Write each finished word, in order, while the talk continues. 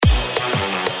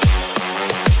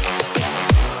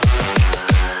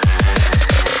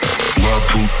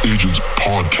Agents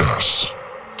Podcast.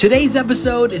 Today's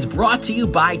episode is brought to you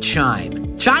by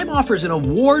Chime. Chime offers an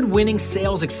award-winning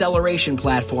sales acceleration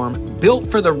platform built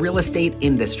for the real estate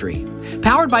industry.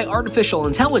 Powered by artificial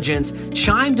intelligence,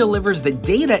 Chime delivers the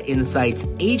data insights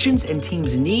agents and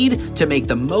teams need to make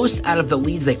the most out of the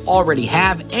leads they already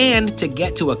have and to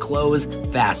get to a close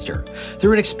faster.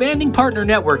 Through an expanding partner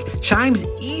network, Chime's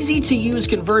easy-to-use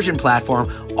conversion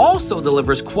platform also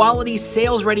delivers quality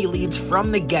sales-ready leads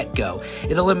from the get-go.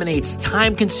 It eliminates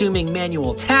time-consuming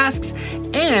manual tasks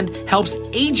and helps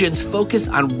agents focus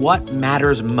on what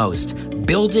matters most: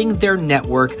 building their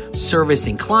network,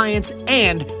 servicing clients,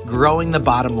 and growing the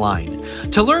bottom line.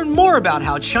 To learn more about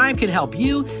how Chime can help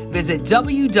you, visit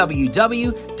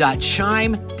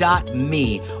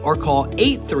www.chime.me or call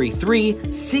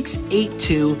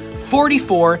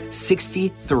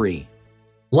 833-682-4463.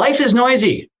 Life is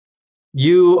noisy.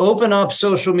 You open up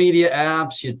social media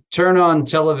apps, you turn on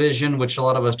television, which a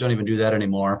lot of us don't even do that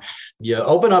anymore. You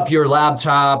open up your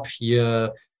laptop,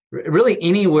 really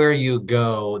anywhere you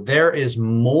go, there is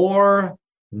more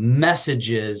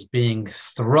messages being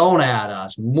thrown at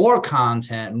us, more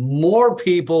content, more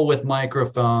people with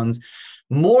microphones,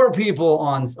 more people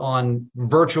on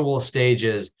virtual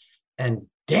stages. And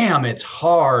damn, it's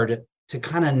hard to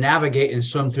kind of navigate and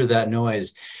swim through that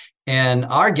noise. And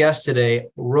our guest today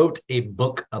wrote a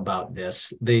book about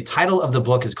this. The title of the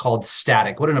book is called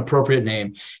Static. What an appropriate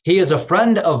name. He is a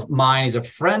friend of mine. He's a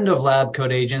friend of Lab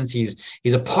Coat Agents. He's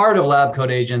a part of Lab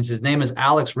Coat Agents. His name is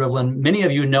Alex Rivlin. Many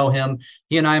of you know him.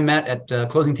 He and I met at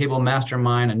Closing Table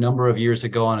Mastermind a number of years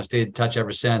ago and have stayed in touch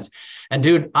ever since. And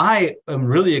dude, I am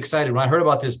really excited when I heard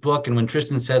about this book and when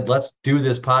Tristan said, let's do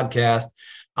this podcast.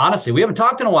 Honestly, we haven't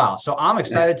talked in a while. So I'm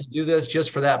excited to do this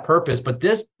just for that purpose. But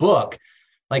this book,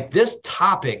 like this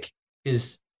topic,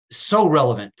 is so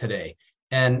relevant today,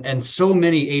 and so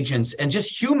many agents and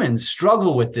just humans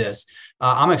struggle with this.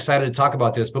 I'm excited to talk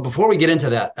about this. But before we get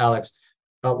into that, Alex,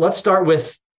 let's start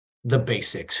with the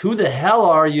basics. Who the hell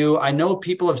are you? I know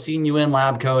people have seen you in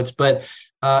Lab Coats, but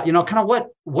kind of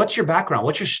what's your background?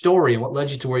 What's your story, and what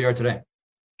led you to where you are today?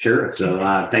 Sure. So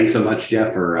thanks so much,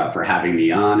 Jeff, for having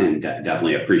me on, and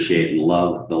definitely appreciate and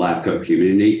love the Lab Coat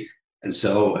community. And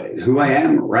so who I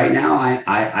am right now,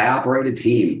 I operate a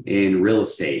team in real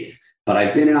estate, but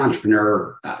I've been an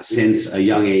entrepreneur since a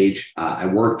young age. I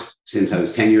worked since I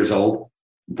was 10 years old,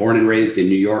 born and raised in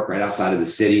New York, right outside of the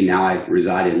city. Now I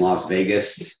reside in Las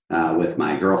Vegas with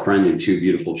my girlfriend and two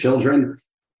beautiful children.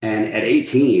 And at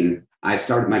 18, I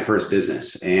started my first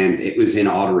business, and it was in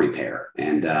auto repair.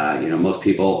 And, most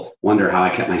people wonder how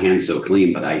I kept my hands so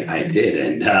clean, but I did.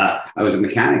 And I was a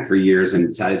mechanic for years and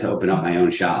decided to open up my own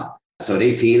shop. So at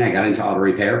 18, I got into auto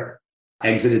repair,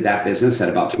 exited that business at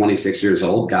about 26 years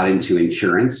old, got into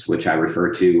insurance, which I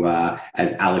refer to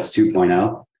as Alex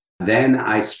 2.0. Then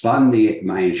I spun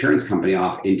my insurance company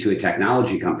off into a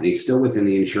technology company, still within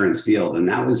the insurance field. And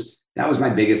that was my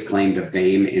biggest claim to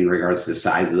fame in regards to the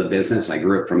size of the business. I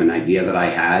grew it from an idea that I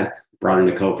had, brought in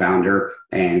a co-founder,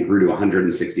 and grew to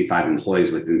 165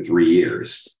 employees within 3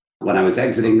 years. When I was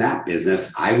exiting that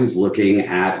business, I was looking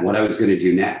at what I was going to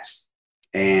do next.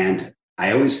 And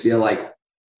I always feel like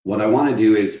what I want to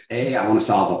do is, A, I want to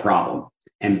solve a problem,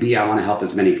 and B, I want to help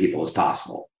as many people as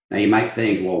possible. Now, you might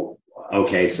think, well,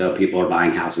 okay, so people are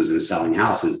buying houses and selling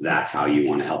houses. That's how you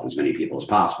want to help as many people as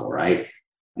possible, right?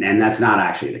 And that's not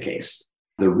actually the case.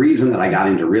 The reason that I got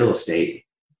into real estate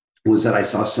was that I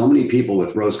saw so many people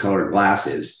with rose-colored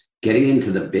glasses getting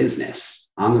into the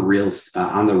business on the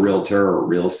realtor or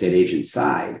real estate agent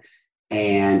side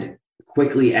and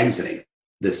quickly exiting.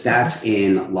 The stats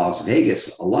in Las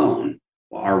Vegas alone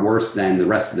are worse than the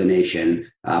rest of the nation,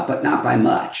 but not by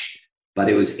much. But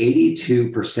it was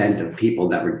 82% of people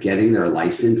that were getting their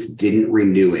license didn't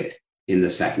renew it in the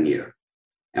second year.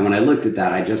 And when I looked at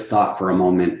that, I just thought for a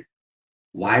moment,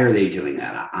 why are they doing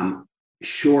that? I'm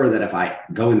sure that if I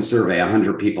go and survey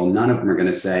 100 people, none of them are going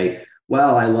to say,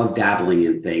 well, I love dabbling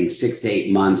in things, 6 to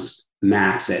 8 months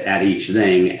max at each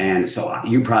thing. And so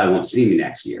you probably won't see me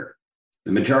next year.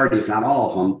 The majority, if not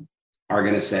all of them, are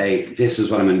going to say, this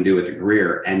is what I'm going to do with the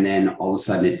career. And then all of a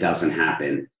sudden it doesn't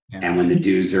happen. Yeah. And when the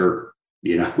dues are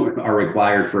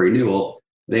required for renewal,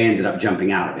 they ended up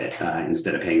jumping out of it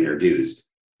instead of paying their dues.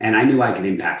 And I knew I could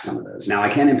impact some of those. Now, I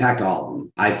can't impact all of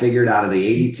them. I figured out of the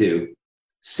 82,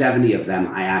 70 of them,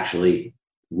 I actually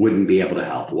wouldn't be able to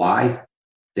help. Why?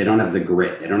 They don't have the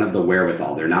grit. They don't have the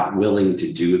wherewithal. They're not willing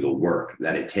to do the work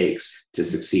that it takes to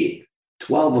succeed.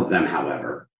 12 of them,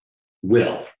 however,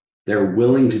 will. They're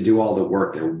willing to do all the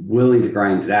work. They're willing to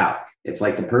grind it out. It's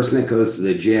like the person that goes to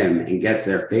the gym and gets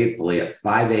there faithfully at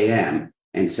 5 a.m.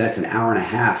 and sets an hour and a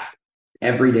half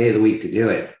every day of the week to do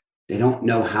it. they don't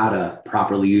know how to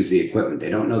properly use the equipment. They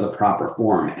don't know the proper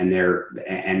form.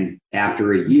 And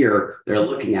after a year, they're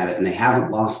looking at it and they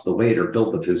haven't lost the weight or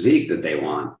built the physique that they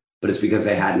want, but it's because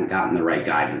they hadn't gotten the right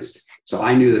guidance. So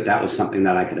I knew that that was something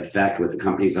that I could affect with the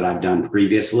companies that I've done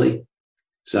previously.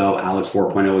 So Alex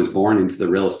 4.0 was born into the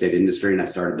real estate industry, and I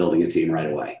started building a team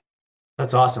right away.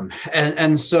 That's awesome.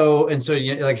 And so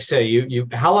you, like you say, you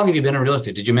how long have you been in real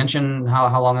estate? Did you mention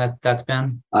how long that's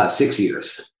been? 6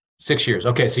 years. 6 years.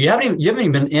 Okay, so you haven't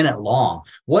even been in it long.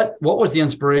 What was the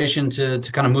inspiration to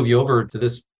kind of move you over to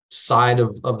this side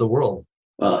of the world?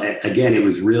 Well, again, it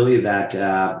was really that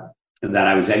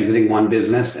I was exiting one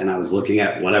business and I was looking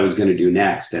at what I was going to do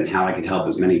next and how I could help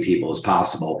as many people as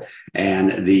possible.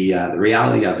 And the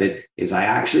reality of it is I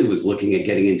actually was looking at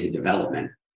getting into development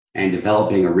and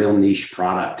developing a real niche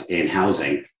product in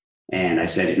housing. And I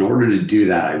said, in order to do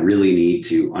that, I really need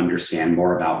to understand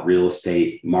more about real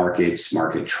estate markets,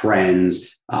 market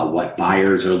trends, what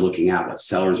buyers are looking at, what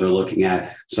sellers are looking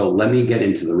at. So let me get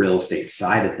into the real estate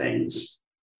side of things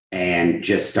and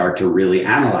just start to really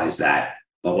analyze that.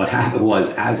 But what happened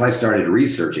was, as I started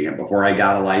researching it, before I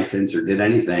got a license or did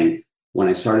anything, when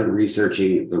I started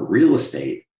researching the real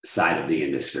estate side of the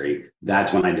industry,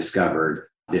 that's when I discovered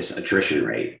this attrition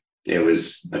rate. It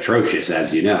was atrocious,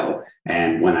 as you know.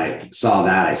 And when I saw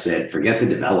that, I said, forget the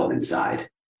development side.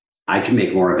 I can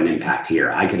make more of an impact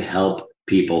here. I could help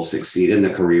people succeed in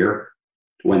the career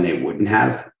when they wouldn't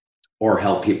have, or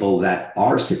help people that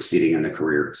are succeeding in the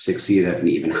career succeed at an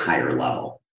even higher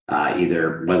level.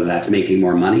 Either whether that's making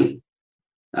more money,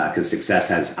 because success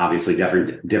has obviously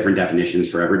different definitions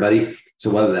for everybody. So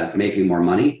whether that's making more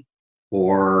money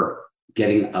or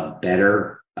getting a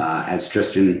better, as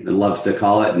Tristan loves to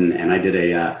call it. And I did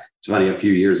it's funny, a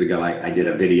few years ago, I did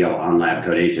a video on Lab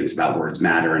Coat Agents about words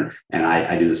matter. And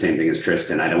I do the same thing as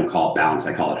Tristan. I don't call it balance,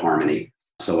 I call it harmony.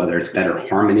 So whether it's better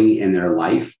harmony in their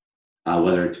life,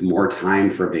 whether it's more time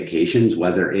for vacations,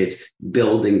 whether it's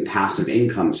building passive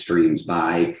income streams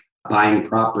by buying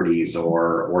properties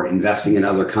or investing in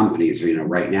other companies. You know,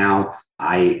 right now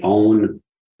I own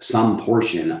some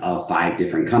portion of 5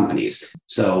 different companies.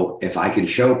 So if I can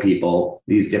show people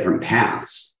these different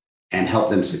paths and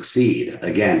help them succeed,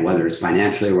 again, whether it's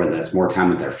financially, whether that's more time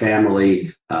with their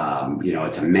family,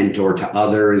 it's a mentor to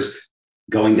others,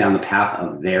 going down the path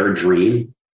of their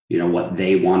dream, what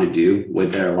they want to do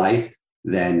with their life,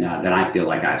 then I feel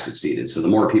like I've succeeded. So the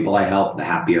more people I help, the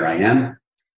happier I am.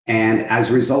 And as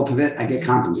a result of it, I get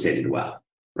compensated well,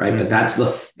 right? Mm-hmm. But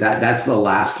that's the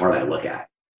last part I look at.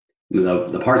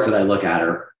 The parts that I look at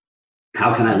are,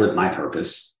 how can I live my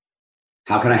purpose?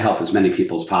 How can I help as many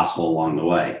people as possible along the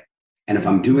way? And if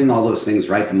I'm doing all those things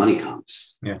right, the money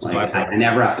comes. Yeah, I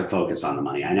never have to focus on the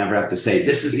money. I never have to say,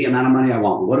 this is the amount of money I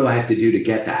want. What do I have to do to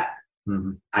get that?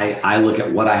 Mm-hmm. I look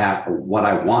at what I have, what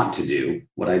I want to do,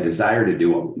 what I desire to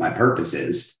do, what my purpose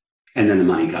is, and then the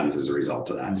money comes as a result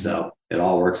of that. Mm-hmm. So it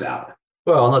all works out.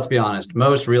 Well, and let's be honest,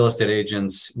 most real estate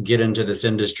agents get into this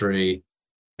industry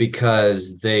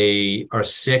because they are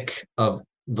sick of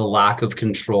the lack of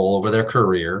control over their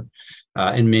career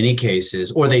in many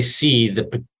cases, or they see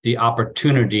the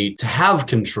opportunity to have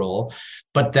control,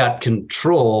 but that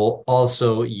control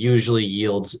also usually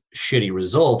yields shitty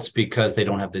results because they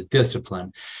don't have the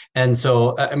discipline. And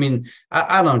so, I mean,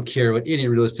 I don't care what any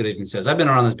real estate agent says. I've been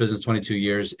around this business 22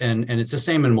 years and it's the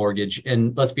same in mortgage.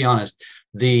 And let's be honest,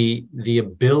 the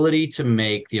ability to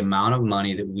make the amount of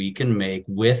money that we can make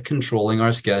with controlling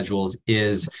our schedules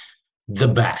is the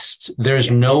best.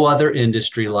 There's no other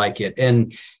industry like it.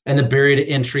 And the barrier to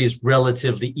entry is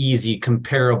relatively easy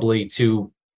comparably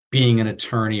to being an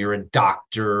attorney or a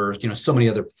doctor, so many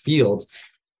other fields.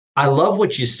 I love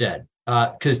what you said,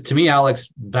 because to me,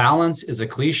 Alex, balance is a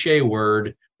cliche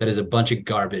word that is a bunch of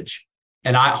garbage.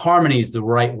 And harmony is the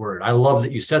right word. I love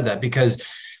that you said that, because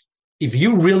if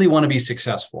you really want to be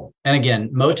successful, and again,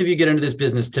 most of you get into this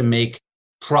business to make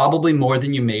probably more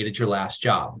than you made at your last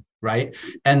job. Right.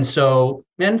 And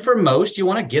for most, you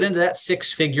want to get into that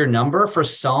 6-figure number. For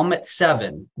some at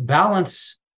 7.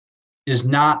 Balance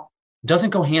doesn't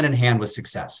go hand in hand with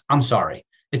success. I'm sorry.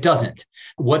 It doesn't.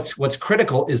 What's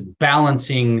critical is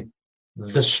balancing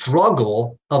the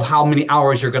struggle of how many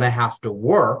hours you're going to have to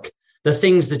work, the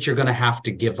things that you're going to have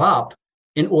to give up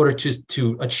in order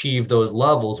to achieve those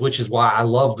levels, which is why I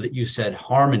love that you said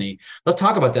harmony. Let's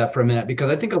talk about that for a minute, because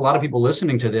I think a lot of people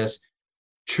listening to this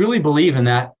truly believe in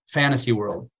that fantasy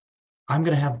world. I'm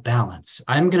going to have balance.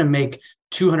 I'm going to make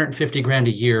 $250,000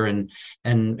 a year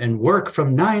and work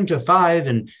from 9 to 5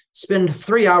 and spend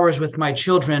 3 hours with my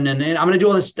children. And I'm going to do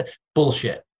all this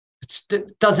bullshit.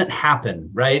 It doesn't happen.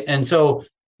 Right. And so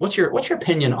What's your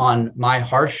opinion on my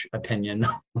harsh opinion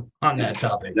on that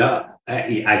topic? No,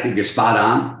 I think you're spot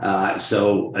on.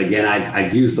 So again,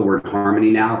 I've used the word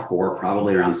harmony now for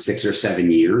probably around 6 or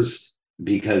 7 years,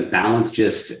 because balance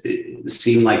just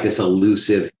seemed like this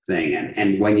elusive thing.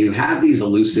 And when you have these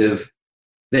elusive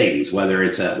things, whether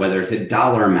it's a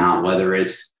dollar amount, whether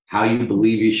it's how you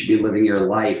believe you should be living your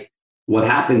life, what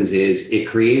happens is it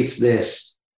creates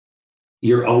this,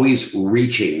 you're always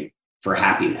reaching for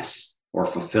happiness or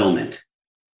fulfillment,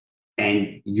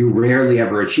 and you rarely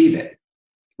ever achieve it,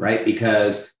 right?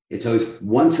 Because it's always,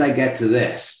 once I get to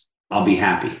this, I'll be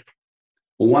happy.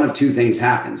 Well, one of two things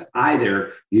happens.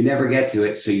 Either you never get to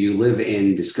it, so you live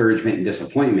in discouragement and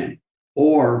disappointment,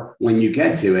 or when you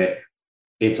get to it,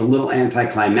 it's a little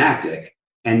anticlimactic,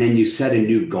 and then you set a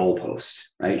new goalpost,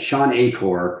 right? Sean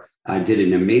Achor did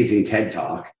an amazing TED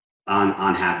Talk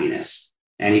on happiness.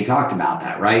 And he talked about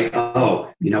that, right?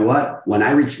 Oh, you know what? When I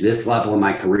reach this level in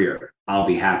my career, I'll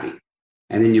be happy.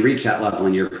 And then you reach that level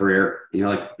in your career and you're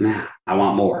like, nah, I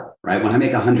want more, right? When I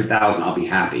make 100,000, I'll be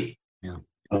happy. Yeah.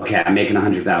 Okay, I'm making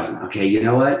 100,000. Okay, you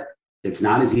know what? It's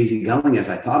not as easy going as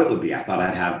I thought it would be. I thought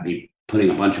I'd be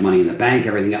putting a bunch of money in the bank,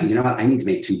 everything else. You know what? I need to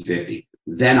make 250.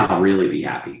 Then I'll really be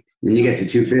happy. Then you get to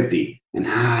 250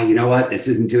 and you know what? This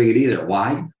isn't doing it either.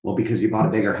 Why? Well, because you bought a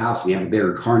bigger house and you have a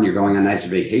bigger car and you're going on nicer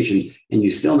vacations and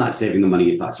you're still not saving the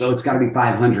money you thought. So it's got to be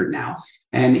 500 now.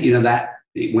 And you know that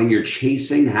when you're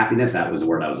chasing happiness, that was the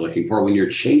word I was looking for. When you're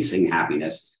chasing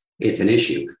happiness, it's an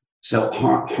issue. So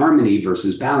harmony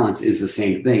versus balance is the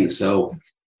same thing. So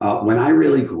when I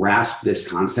really grasped this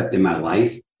concept in my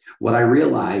life, what I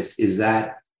realized is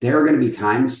that there are going to be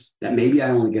times that maybe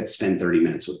I only get to spend 30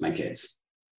 minutes with my kids.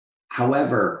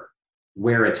 However,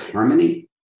 where it's harmony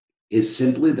is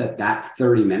simply that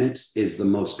 30 minutes is the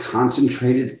most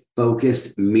concentrated,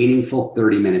 focused, meaningful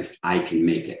 30 minutes I can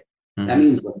make it. Mm-hmm. That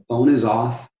means the phone is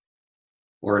off,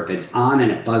 or if it's on and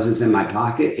it buzzes in my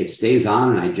pocket, it stays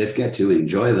on and I just get to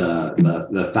enjoy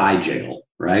the thigh jiggle,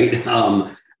 right?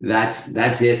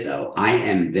 That's it though. I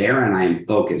am there and I am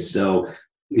focused. So,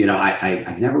 you know,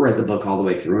 I've never read the book all the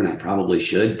way through, and I probably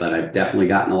should, but I've definitely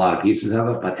gotten a lot of pieces of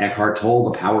it. But Eckhart Tolle,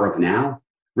 The Power of Now,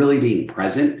 really being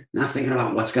present, not thinking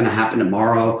about what's going to happen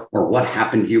tomorrow or what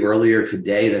happened to you earlier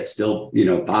today that's still, you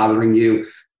know, bothering you.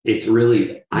 It's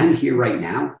really, I'm here right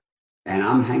now and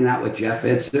I'm hanging out with Jeff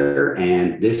Itzer,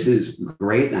 and this is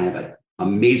great. And I have an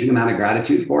amazing amount of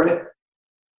gratitude for it.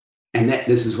 And that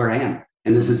this is where I am.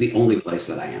 And this is the only place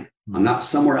that I am. I'm not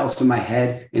somewhere else in my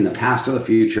head, in the past or the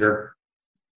future.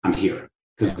 I'm here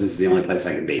because this is the only place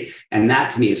I can be. And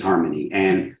that to me is harmony.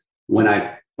 And when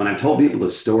I've told people the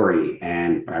story,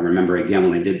 and I remember again,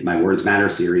 when I did my Words Matter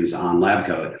series on Lab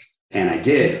Code, and I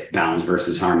did balance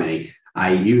versus harmony,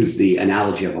 I used the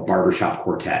analogy of a barbershop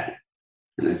quartet.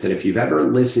 And I said, if you've ever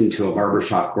listened to a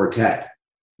barbershop quartet,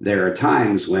 there are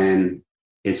times when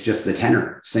it's just the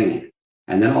tenor singing.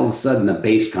 And then all of a sudden the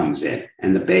bass comes in,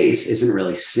 and the bass isn't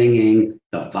really singing.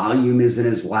 The volume isn't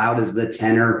as loud as the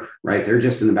tenor, right? They're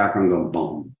just in the background going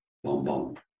boom, boom,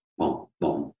 boom, boom,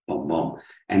 boom, boom, boom.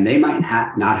 And they might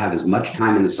not have as much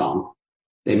time in the song.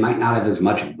 They might not have as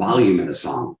much volume in the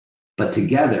song, but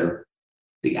together,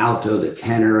 the alto, the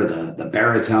tenor, the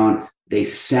baritone, they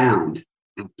sound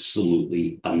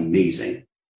absolutely amazing.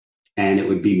 And it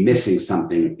would be missing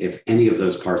something if any of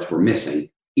those parts were missing,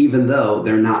 even though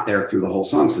they're not there through the whole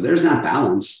song. So there's not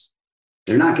balance.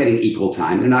 They're not getting equal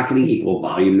time. They're not getting equal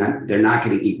volume. They're not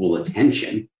getting equal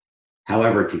attention.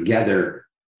 However, together,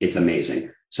 it's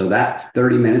amazing. So that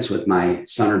 30 minutes with my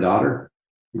son or daughter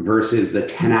versus the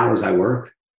 10 hours I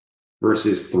work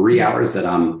versus 3 hours that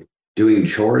I'm doing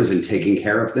chores and taking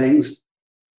care of things,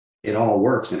 it all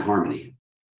works in harmony.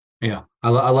 Yeah, I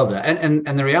love that. And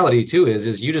the reality too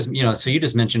is you just, you know, so you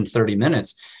just mentioned 30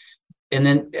 minutes. And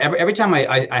then every time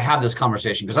I have this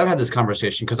conversation, because I've had this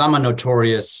conversation because I'm a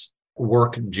notorious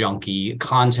work junkie,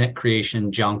 content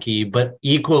creation junkie, but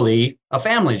equally a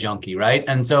family junkie, right?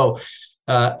 And so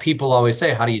people always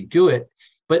say, how do you do it?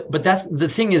 But that's the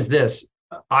thing is this,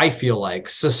 I feel like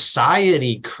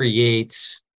society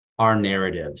creates our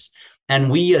narratives,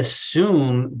 and we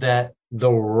assume that the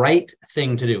right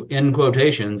thing to do, in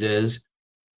quotations, is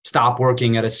stop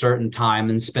working at a certain time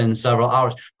and spend several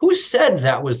hours. Who said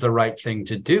that was the right thing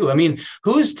to do? I mean,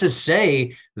 who's to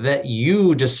say that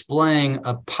you displaying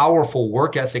a powerful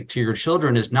work ethic to your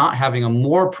children is not having a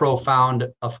more profound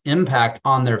impact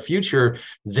on their future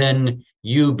than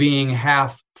you being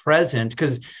half present,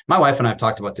 because my wife and I have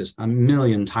talked about this a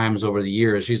million times over the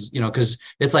years. She's, because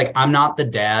it's like, I'm not the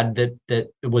dad that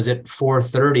was at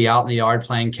 4:30 out in the yard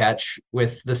playing catch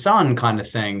with the son kind of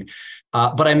thing.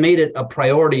 But I made it a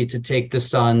priority to take the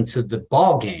son to the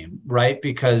ball game, right?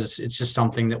 Because it's just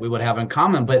something that we would have in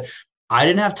common. But I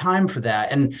didn't have time for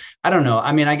that. And I don't know.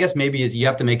 I mean, I guess maybe you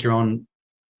have to make your own,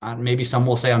 maybe some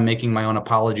will say I'm making my own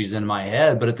apologies in my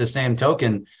head, but at the same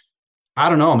token, I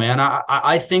don't know, man.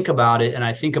 I think about it, and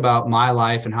I think about my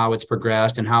life and how it's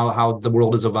progressed and how the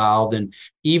world has evolved. And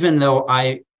even though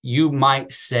you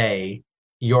might say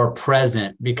you're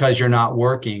present because you're not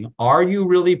working, are you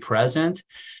really present?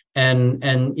 And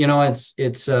I don't know.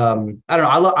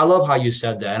 I love how you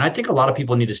said that. And I think a lot of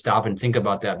people need to stop and think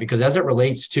about that, because as it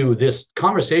relates to this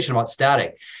conversation about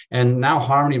static and now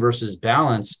harmony versus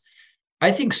balance,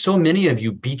 I think so many of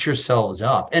you beat yourselves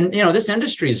up. And, this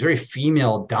industry is very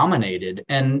female dominated.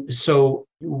 And so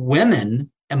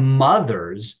women and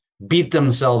mothers beat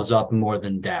themselves up more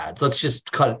than dads. Let's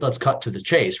cut to the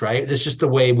chase, right? It's just the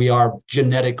way we are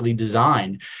genetically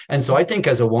designed. And so I think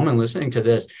as a woman listening to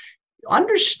this,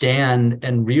 understand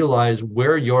and realize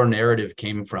where your narrative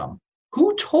came from.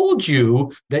 Who told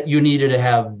you that you needed to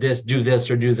have this, do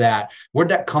this, or do that? Where'd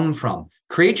that come from?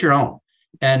 Create your own.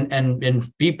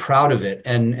 And be proud of it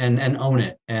and own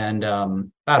it. And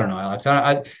I don't know, Alex,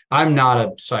 I'm not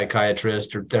a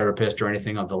psychiatrist or therapist or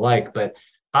anything of the like, but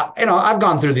I've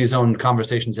gone through these own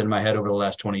conversations in my head over the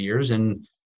last 20 years, and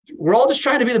we're all just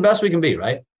trying to be the best we can be,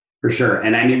 right? For sure.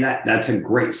 And I mean, that's a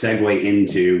great segue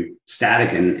into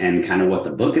static and kind of what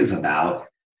the book is about,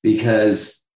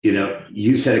 because,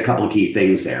 you said a couple of key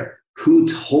things there. Who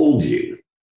told you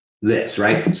this,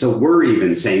 right? So we're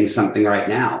even saying something right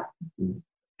now.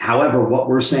 However, what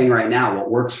we're saying right now, what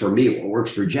works for me, what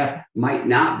works for Jeff, might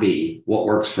not be what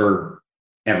works for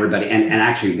everybody, and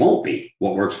actually won't be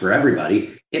what works for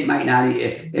everybody. It might not,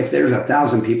 if there's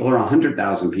 1,000 people or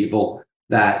 100,000 people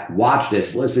that watch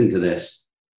this, listen to this,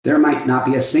 there might not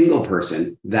be a single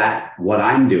person that what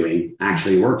I'm doing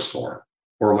actually works for,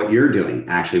 or what you're doing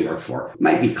actually works for. It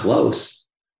might be close,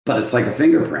 but it's like a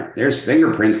fingerprint. There's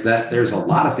fingerprints there's a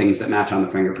lot of things that match on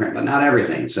the fingerprint, but not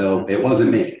everything. So it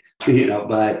wasn't me.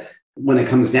 But when it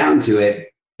comes down to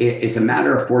it, it's a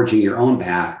matter of forging your own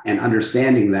path and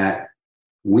understanding that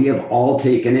we have all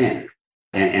taken in,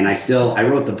 and I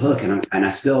wrote the book and I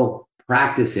still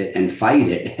practice it and fight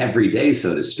it every day,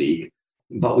 so to speak.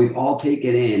 But we've all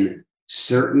taken in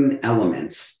certain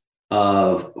elements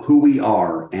of who we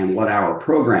are and what our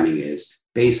programming is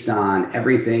based on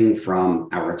everything from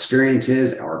our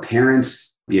experiences, our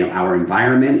parents, our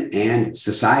environment, and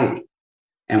society.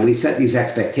 And we set these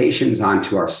expectations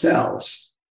onto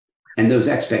ourselves. And those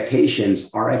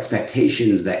expectations are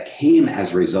expectations that came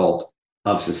as a result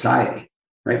of society,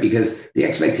 right? Because the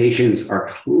expectations are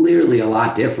clearly a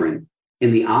lot different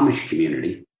in the Amish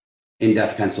community in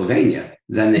Dutch, Pennsylvania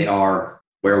than they are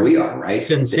where we are, right?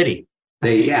 Sin City.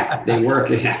 They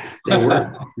work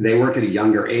at a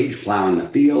younger age, plowing the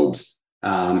fields.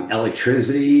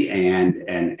 Electricity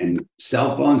and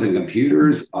cell phones and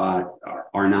computers are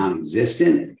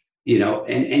non-existent,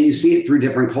 and you see it through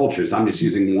different cultures. I'm just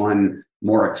using one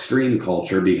more extreme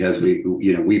culture because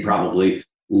we probably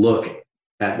look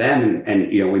at them and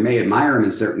we may admire them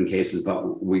in certain cases, but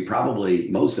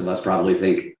most of us probably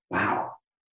think, wow,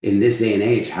 in this day and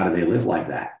age, how do they live like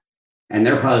that? And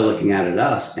they're probably looking at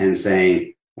us and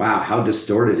saying, wow, how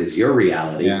distorted is your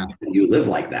reality? Yeah. You live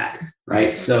like that,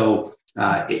 right? So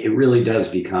it really does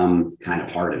become kind of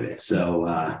part of it. So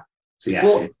yeah.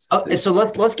 Well, so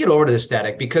let's get over to the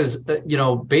static, because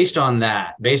based on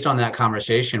that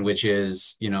conversation, which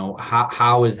is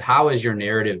how has your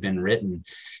narrative been written,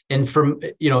 and from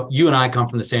you and I come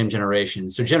from the same generation,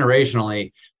 so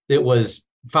generationally it was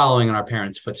following in our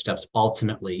parents' footsteps.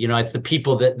 Ultimately, it's the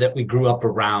people that we grew up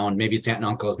around. Maybe it's aunt and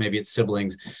uncles, maybe it's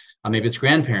siblings, maybe it's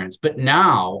grandparents. But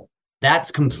now that's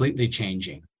completely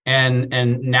changing. And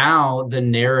now the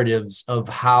narratives of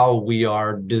how we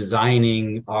are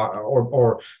designing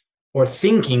or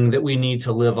thinking that we need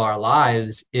to live our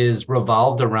lives is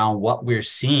revolved around what we're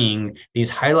seeing, these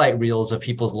highlight reels of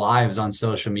people's lives on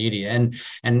social media. And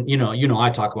I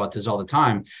talk about this all the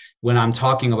time when I'm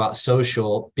talking about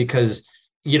social, because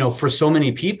for so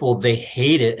many people, they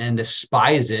hate it and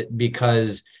despise it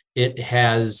because it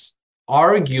has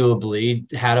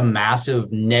arguably had a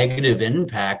massive negative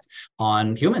impact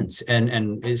on humans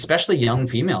and especially young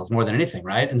females more than anything,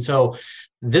 right? And so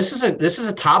this is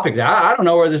a topic that I don't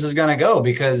know where this is going to go,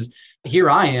 because here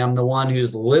I am, the one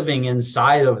who's living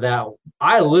inside of that.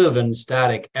 I live in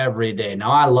static every day.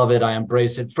 Now I love it. I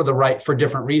embrace it for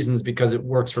different reasons because it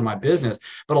works for my business.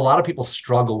 But a lot of people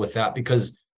struggle with that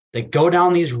because they go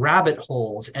down these rabbit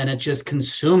holes and it just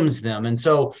consumes them. And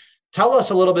so tell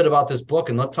us a little bit about this book,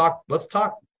 and let's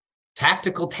talk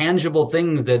tactical, tangible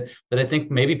things that I think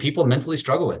maybe people mentally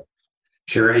struggle with.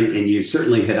 Sure. And you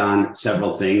certainly hit on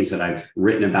several things that I've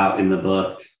written about in the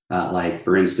book. Like,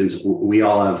 for instance, we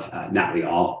all have, not we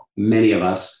all, many of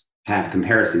us have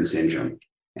comparison syndrome.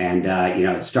 And,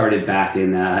 it started back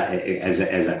in as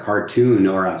a cartoon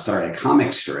a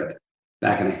comic strip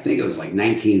back in, I think it was like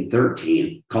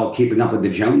 1913, called Keeping Up with the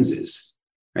Joneses,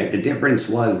 right? The difference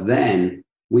was then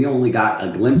we only got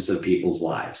a glimpse of people's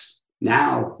lives.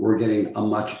 Now we're getting a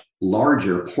much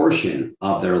larger portion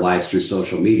of their lives through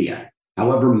social media.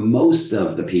 However, most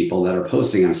of the people that are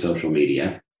posting on social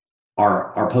media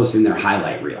are posting their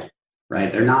highlight reel,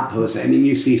 right? They're not posting. I mean,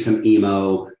 you see some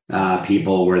emo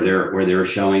people where they're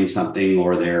showing something,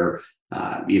 or they're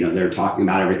talking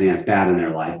about everything that's bad in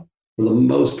their life. For the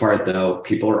most part, though,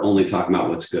 people are only talking about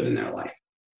what's good in their life.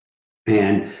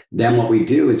 And then what we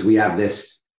do is we have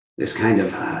this kind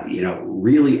of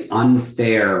really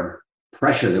unfair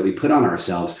pressure that we put on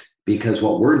ourselves, because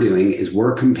what we're doing is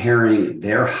we're comparing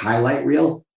their highlight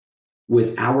reel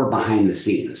with our behind the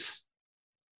scenes.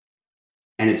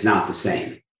 And it's not the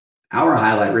same. Our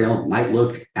highlight reel might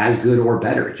look as good or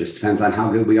better. It just depends on how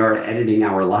good we are at editing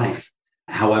our life.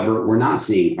 However, we're not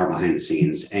seeing our behind the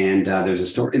scenes. And there's a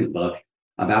story in the book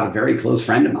about a very close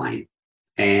friend of mine.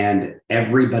 And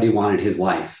everybody wanted his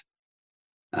life,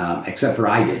 except for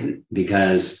I didn't,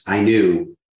 because I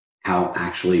knew how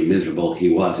actually miserable he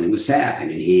was. And it was sad. I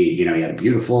mean, he had a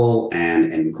beautiful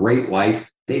and great wife.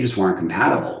 They just weren't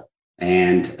compatible.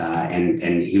 And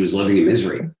he was living in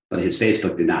misery. But his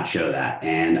Facebook did not show that.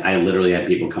 And I literally had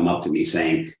people come up to me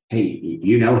saying, "Hey,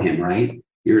 you know him, right?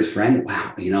 You're his friend.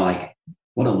 Wow,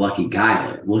 what a lucky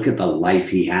guy. Look at the life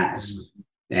he has."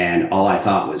 And all I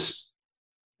thought was,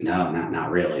 no,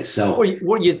 not really. So, or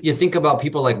you think about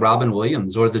people like Robin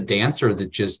Williams, or the dancer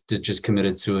that just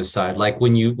committed suicide. Like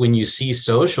when you see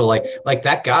social, like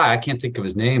that guy, I can't think of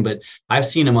his name, but I've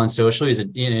seen him on social.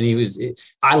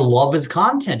 I love his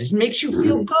content. It makes you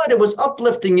feel good. It was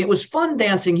uplifting. It was fun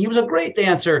dancing. He was a great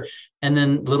dancer. And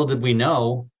then little did we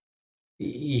know,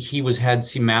 he had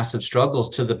some massive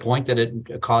struggles to the point that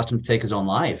it caused him to take his own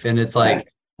life. And it's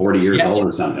like, 40 years old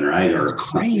or something, right? Or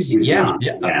crazy. Yeah.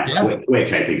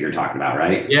 Twitch, I think you're talking about,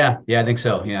 right? Yeah, I think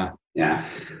so. Yeah.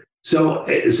 So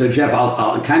Jeff,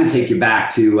 I'll kind of take you back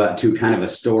to kind of a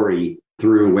story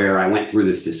through where I went through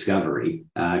this discovery,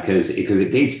 because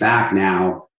it dates back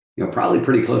now, probably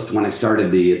pretty close to when I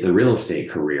started the real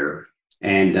estate career.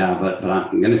 And but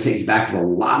I'm going to take you back, because a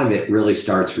lot of it really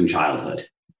starts from childhood.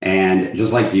 And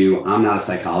just like you, I'm not a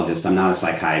psychologist. I'm not a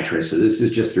psychiatrist. So this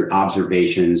is just through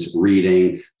observations,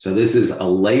 reading. So this is a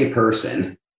lay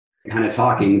person kind of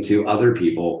talking to other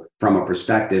people from a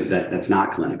perspective that's not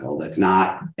clinical, that's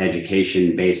not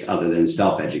education based other than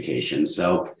self-education.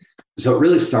 So it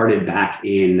really started back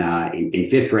in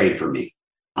fifth grade for me.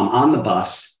 I'm on the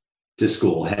bus to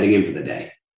school heading in for the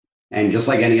day. And just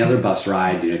like any other bus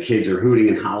ride, kids are hooting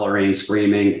and hollering,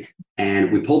 screaming.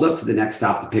 And we pulled up to the next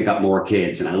stop to pick up more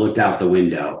kids. And I looked out the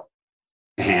window,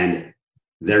 and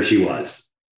there she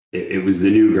was. It was the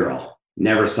new girl.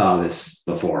 Never saw this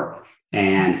before.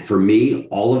 And for me,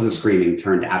 all of the screaming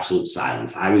turned to absolute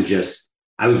silence. I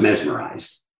was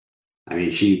mesmerized. I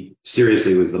mean, she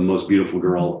seriously was the most beautiful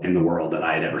girl in the world that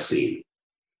I had ever seen.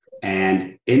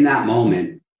 And in that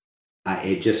moment,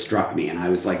 it just struck me. And I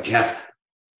was like, Jeff,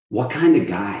 what kind of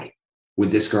guy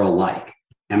would this girl like?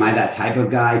 Am I that type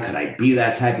of guy? Could I be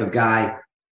that type of guy?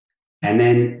 And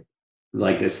then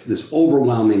like this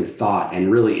overwhelming thought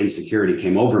and really insecurity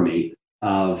came over me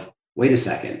of, wait a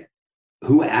second,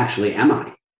 who actually am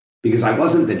I? Because I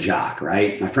wasn't the jock,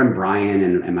 right? My friend Brian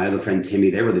and my other friend Timmy,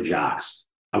 they were the jocks.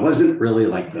 I wasn't really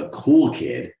like the cool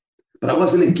kid, but I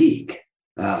wasn't a geek.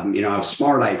 I was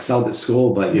smart. I excelled at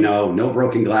school, but, no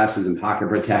broken glasses and pocket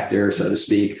protector, so to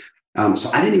speak.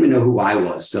 So I didn't even know who I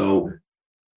was. So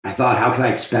I thought, how can I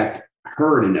expect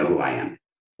her to know who I am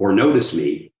or notice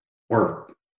me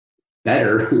or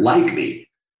better like me?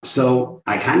 So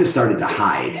I kind of started to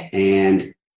hide,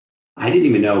 and I didn't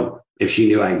even know if she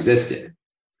knew I existed.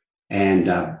 And,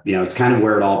 it's kind of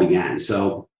where it all began.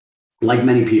 So like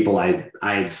many people, I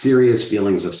had serious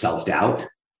feelings of self-doubt,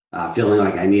 feeling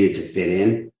like I needed to fit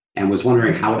in, and was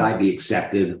wondering how would I be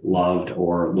accepted, loved,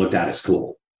 or looked at as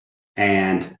cool.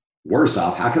 And worse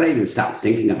off, how could I even stop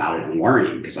thinking about it and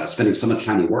worrying? Because I was spending so much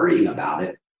time worrying about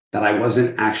it that I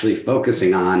wasn't actually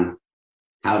focusing on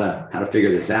how to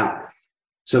figure this out.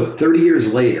 So 30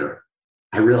 years later,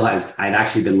 I realized I'd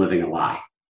actually been living a lie.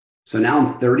 So now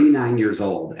I'm 39 years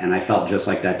old and I felt just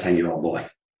like that 10-year-old boy.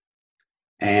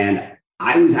 And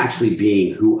I was actually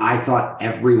being who I thought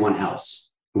everyone else,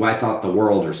 who I thought the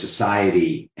world or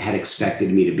society had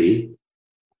expected me to be.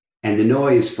 And the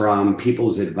noise from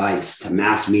people's advice to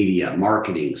mass media,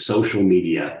 marketing, social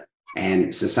media,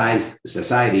 and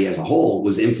society as a whole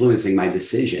was influencing my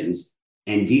decisions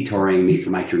and detouring me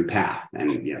from my true path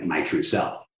and my true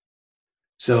self.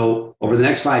 So over the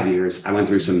next 5 years, I went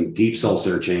through some deep soul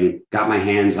searching, got my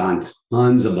hands on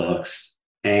tons of books,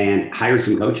 and hired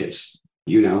some coaches.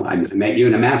 I met you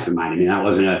in a mastermind. I mean, that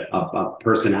wasn't a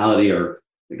personality or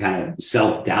kind of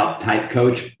self-doubt type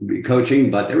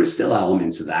coaching, but there was still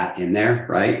elements of that in there,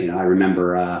 right? I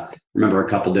remember a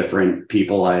couple different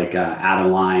people like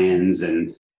Adam Lyons,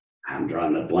 and I'm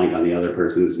drawing a blank on the other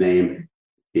person's name.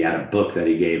 He had a book that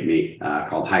he gave me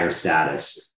called Higher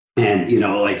Status. And,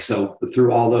 so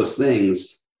through all those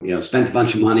things, spent a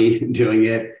bunch of money doing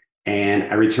it. And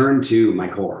I returned to my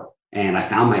core and I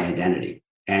found my identity.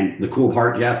 And the cool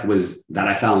part, Jeff, was that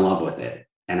I fell in love with it.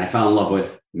 And I fell in love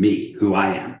with me, who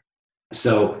I am.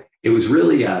 So it was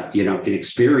really an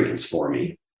experience for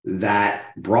me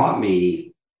that brought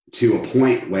me to a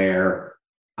point where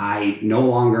I no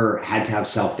longer had to have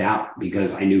self-doubt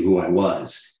because I knew who I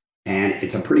was. And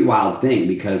it's a pretty wild thing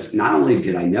because not only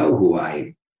did I know who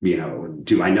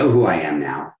do I know who I am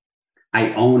now,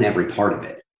 I own every part of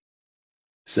it.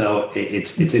 So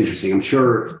it's interesting. I'm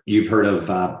sure you've heard of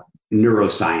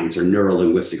neuroscience or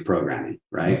neuro-linguistic programming,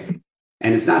 right?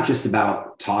 And it's not just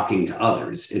about talking to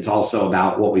others. It's also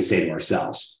about what we say to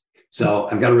ourselves. So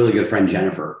I've got a really good friend,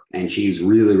 Jennifer, and she's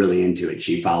really, really into it.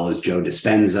 She follows Joe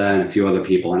Dispenza and a few other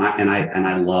people. And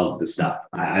I love the stuff.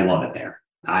 I love it there.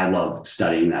 I love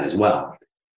studying that as well.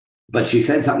 But she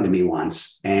said something to me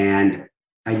once and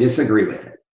I disagree with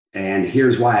it. And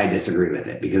here's why I disagree with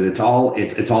it, because it's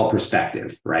all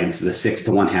perspective, right? It's the 6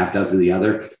 to 1/2 dozen the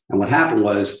other. And what happened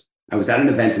was I was at an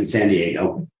event in San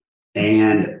Diego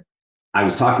and I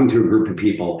was talking to a group of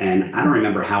people, and I don't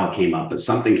remember how it came up, but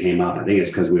something came up. I think it's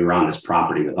because we were on this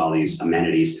property with all these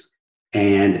amenities,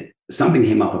 and something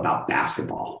came up about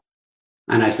basketball.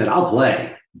 And I said, I'll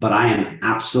play, but I am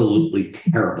absolutely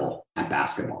terrible at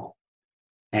basketball.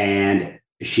 And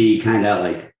she kind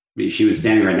of she was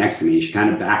standing right next to me. She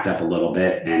kind of backed up a little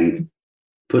bit and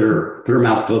put her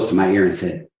mouth close to my ear and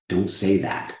said, "Don't say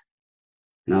that."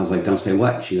 And I was like, "Don't say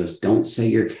what?" She goes, "Don't say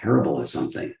you're terrible at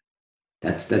something.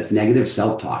 That's negative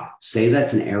self-talk. Say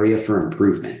that's an area for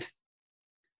improvement."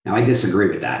 Now, I disagree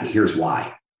with that. And here's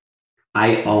why.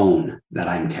 I own that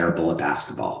I'm terrible at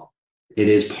basketball. It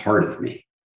is part of me.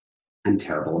 I'm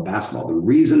terrible at basketball. The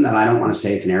reason that I don't want to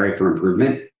say it's an area for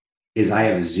improvement is I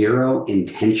have zero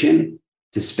intention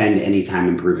to spend any time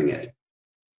improving it.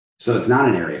 So it's not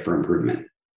an area for improvement.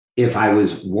 If I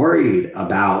was worried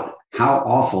about how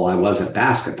awful I was at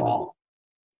basketball,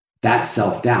 that's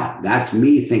self-doubt. That's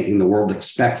me thinking the world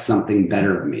expects something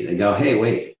better of me. They go, "Hey,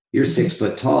 wait, you're 6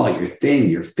 foot tall, you're thin,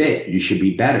 you're fit, you should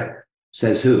be better."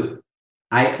 Says who?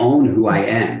 I own who I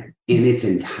am in its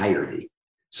entirety.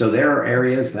 So there are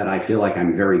areas that I feel like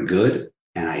I'm very good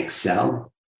and I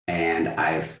excel and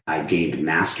I've gained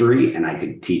mastery and I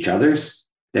could teach others.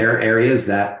 There are areas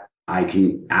that I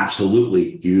can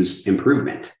absolutely use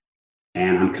improvement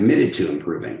and I'm committed to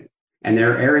improving. And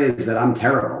there are areas that I'm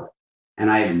terrible and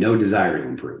I have no desire to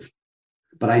improve.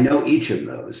 But I know each of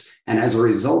those. And as a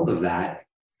result of that,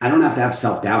 I don't have to have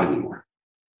self-doubt anymore,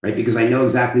 right? Because I know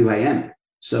exactly who I am.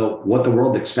 So what the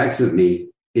world expects of me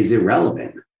is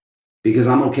irrelevant because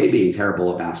I'm okay being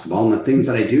terrible at basketball. And the things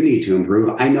that I do need to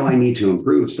improve, I know I need to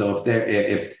improve. So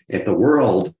if the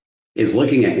world is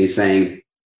looking at me saying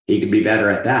he could be better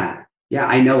at that, yeah,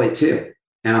 I know it too.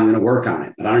 And I'm going to work on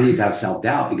it. But I don't need to have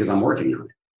self-doubt because I'm working on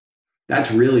it.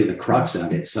 That's really the crux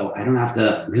of it. So I don't have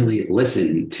to really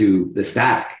listen to the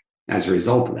static as a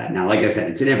result of that. Now, like I said,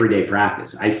 it's an everyday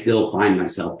practice. I still find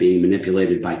myself being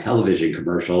manipulated by television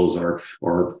commercials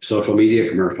or social media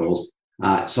commercials.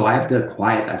 So I have to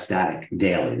quiet that static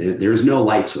daily. There's no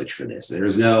light switch for this.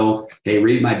 There's no, hey,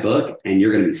 read my book and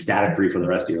you're going to be static free for the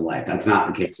rest of your life. That's not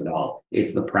the case at all.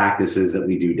 It's the practices that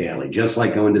we do daily, just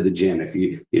like going to the gym. If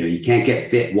you can't get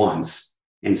fit once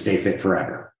and stay fit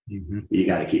forever. Mm-hmm. You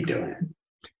got to keep doing it.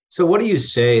 So what do you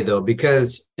say though?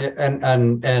 Because as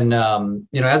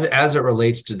it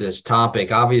relates to this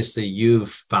topic, obviously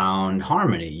you've found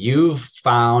harmony. You've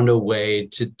found a way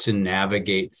to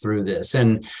navigate through this.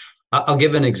 And I'll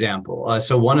give an example.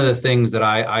 So one of the things that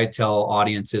I tell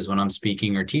audiences when I'm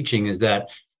speaking or teaching is that,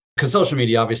 because social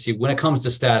media, obviously, when it comes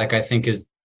to static, I think is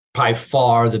by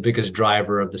far the biggest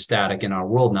driver of the static in our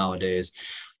world nowadays,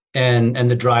 and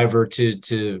the driver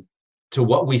to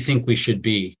what we think we should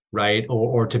be, right?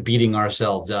 Or to beating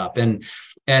ourselves up. And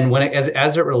when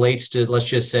as it relates to, let's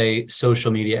just say,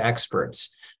 social media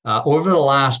experts, over the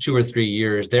last 2 or 3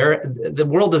 years, the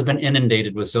world has been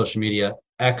inundated with social media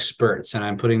experts, and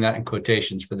I'm putting that in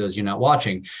quotations for those of you not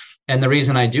watching. And the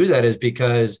reason I do that is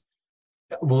because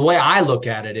the way I look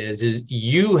at it is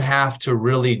you have to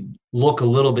really look a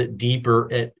little bit deeper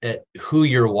at who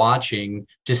you're watching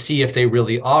to see if they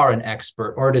really are an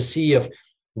expert, or to see if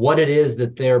what it is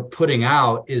that they're putting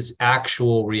out is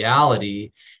actual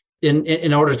reality,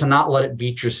 in order to not let it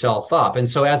beat yourself up. And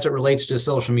so as it relates to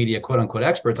social media, quote unquote,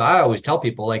 experts, I always tell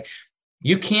people, like,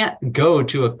 you can't go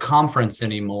to a conference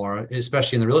anymore,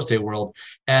 especially in the real estate world,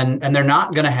 and they're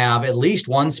not going to have at least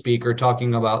one speaker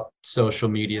talking about social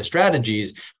media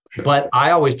strategies. Sure. But I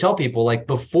always tell people, like,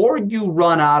 before you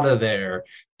run out of there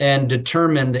and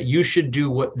determine that you should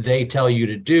do what they tell you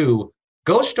to do,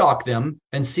 go stalk them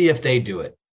and see if they do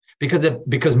it.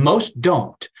 Because most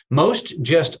don't. Most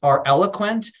just are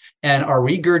eloquent and are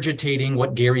regurgitating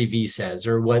what Gary Vee says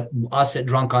or what us at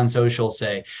Drunk on Social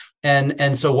say.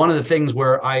 And so one of the things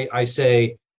where I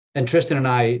say, and Tristan and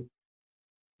I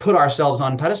put ourselves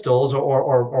on pedestals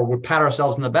or we pat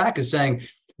ourselves in the back, is saying,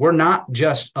 we're not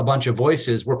just a bunch of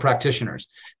voices, we're practitioners.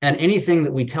 And anything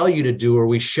that we tell you to do or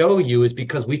we show you is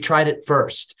because we tried it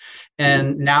first.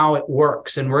 And now it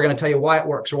works. And we're going to tell you why it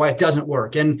works or why it doesn't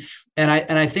work. And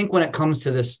I think when it comes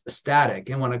to this static,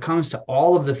 and when it comes to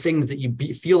all of the things that you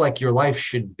feel like your life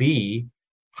should be,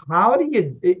 how do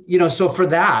you, so for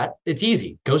that, it's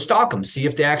easy. Go stalk them, see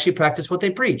if they actually practice what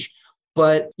they preach.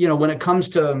 But, when it comes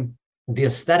to the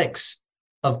aesthetics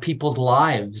of people's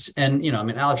lives, and,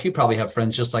 Alex, you probably have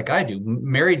friends just like I do,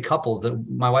 married couples that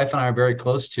my wife and I are very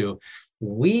close to.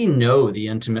 We know the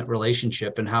intimate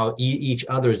relationship and how each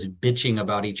other's bitching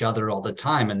about each other all the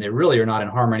time. And they really are not in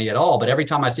harmony at all. But every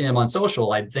time I see them on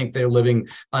social, I think they're living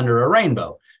under a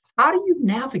rainbow. How do you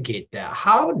navigate that?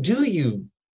 How do you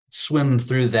swim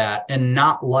through that and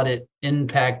not let it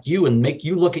impact you and make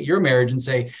you look at your marriage and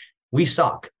say, we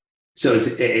suck? So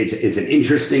it's an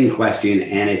interesting question,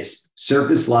 and it's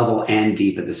surface level and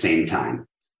deep at the same time.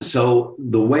 So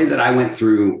the way that I went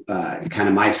through kind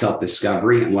of my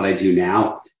self-discovery and what I do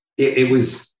now, it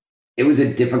was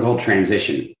a difficult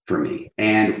transition for me.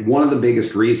 And one of the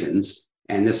biggest reasons,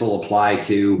 and this will apply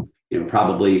to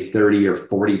probably 30 or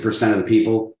 40% of the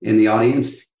people in the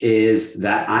audience, is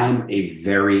that I'm a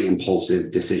very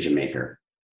impulsive decision maker.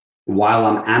 While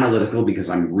I'm analytical because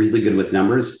I'm really good with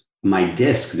numbers, my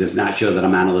disc does not show that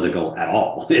I'm analytical at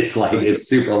all. It's like it's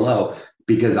super low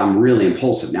because I'm really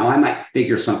impulsive. Now, I might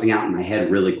figure something out in my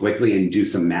head really quickly and do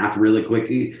some math really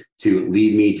quickly to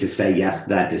lead me to say yes to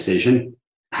that decision.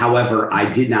 However, I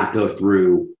did not go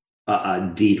through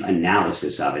a deep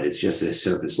analysis of it. It's just a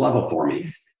surface level for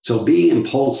me. So being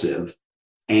impulsive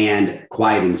and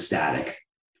quieting static,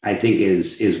 I think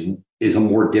is a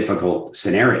more difficult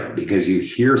scenario, because you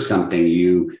hear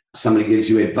something, somebody gives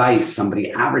you advice,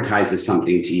 somebody advertises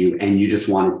something to you, and you just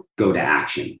want to go to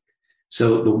action.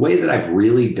 So the way that I've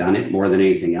really done it more than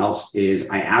anything else is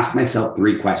I ask myself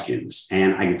 3 questions,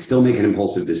 and I could still make an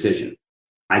impulsive decision.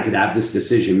 I could have this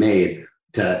decision made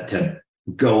to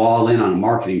go all in on a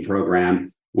marketing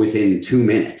program within 2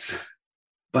 minutes,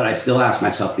 but I still ask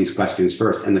myself these questions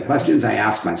first. And the questions I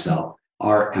ask myself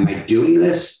are, am I doing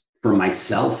this for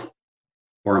myself,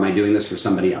 or am I doing this for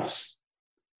somebody else?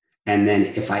 And then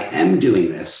if I am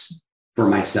doing this for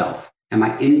myself, am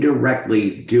I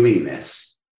indirectly doing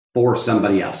this for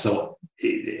somebody else? So,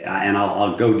 and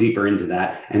I'll go deeper into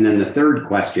that. And then the third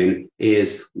question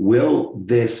is, will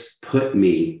this put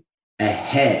me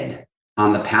ahead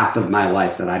on the path of my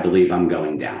life that I believe I'm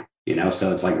going down?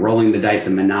 So it's like rolling the dice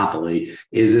in Monopoly.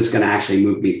 Is this going to actually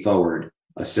move me forward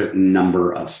a certain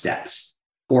number of steps?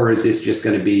 Or is this just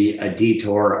going to be a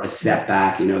detour, a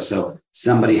setback? So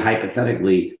somebody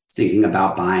hypothetically thinking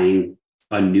about buying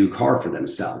a new car for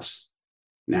themselves.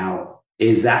 Now,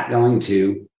 is that going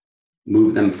to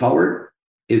move them forward?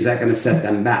 Is that going to set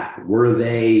them back? Were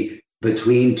they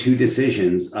between 2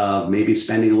 decisions of maybe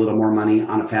spending a little more money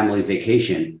on a family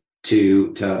vacation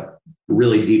to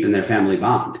really deepen their family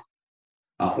bond,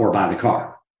 or buy the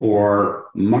car, or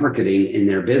marketing in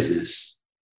their business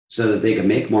so that they can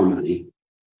make more money,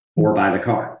 or buy the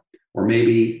car, or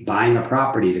maybe buying a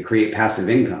property to create passive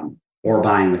income, or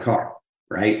buying the car,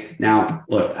 right? Now,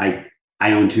 look, I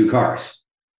own 2 cars.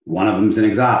 One of them's an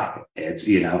exotic.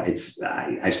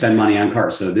 I spend money on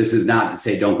cars. So this is not to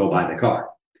say don't go buy the car.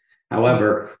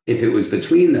 However, if it was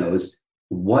between those,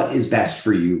 what is best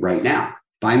for you right now?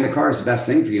 buying the car is the best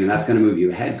thing for you, and that's going to move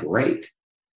you ahead. Great.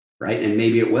 Right. And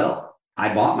maybe it will.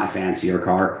 I bought my fancier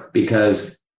car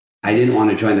because I didn't want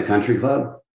to join the country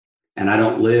club. And I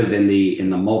don't live in the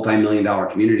multi-million dollar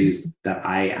communities that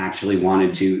I actually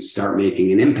wanted to start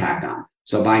making an impact on.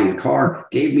 So buying the car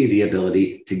gave me the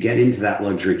ability to get into that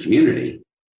luxury community.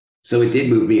 So it did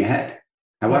move me ahead.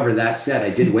 However, that said,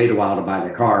 I did wait a while to buy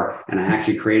the car, and I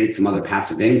actually created some other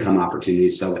passive income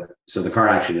opportunities. So the car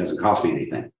actually doesn't cost me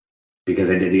anything because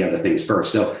I did the other things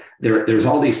first. So there's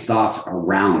all these thoughts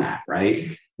around that,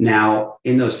 right? Now,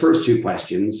 in those first two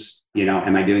questions,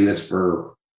 am I doing this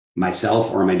for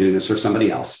myself or am I doing this for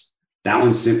somebody else? That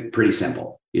one's pretty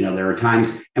simple. There are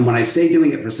times, and when I say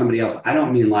doing it for somebody else, I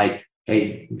don't mean like,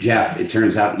 hey, Jeff, it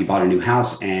turns out you bought a new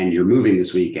house and you're moving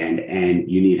this weekend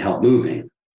and you need help moving.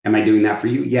 Am I doing that for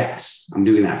you? Yes, I'm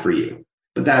doing that for you.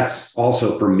 But that's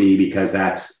also for me because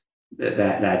that's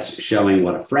showing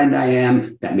what a friend I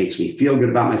am. That makes me feel good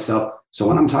about myself. So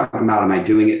when I'm talking about, am I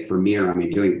doing it for me or am I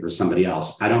doing it for somebody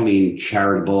else? I don't mean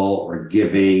charitable or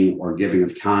giving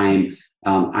of time.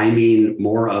 I mean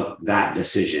more of that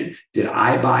decision. Did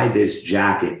I buy this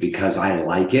jacket because I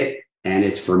like it and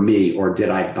it's for me? Or did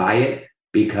I buy it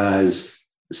because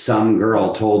some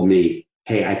girl told me,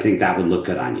 hey, I think that would look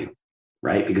good on you,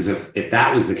 right? Because if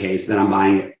that was the case, then I'm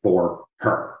buying it for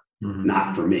her,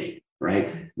 not for me,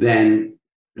 right? Then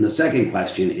the second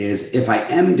question is, if I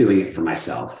am doing it for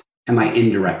myself, am I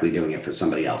indirectly doing it for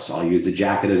somebody else? So I'll use the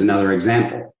jacket as another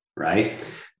example, right?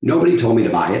 Nobody told me to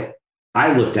buy it.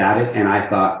 I looked at it and I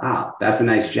thought, that's a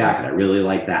nice jacket. I really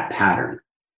like that pattern.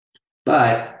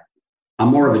 But I'm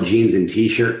more of a jeans and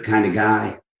t-shirt kind of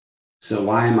guy. So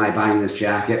why am I buying this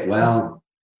jacket? Well,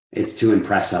 it's to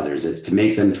impress others. It's to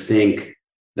make them think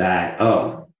that,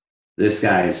 oh, this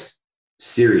guy's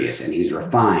serious and he's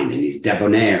refined and he's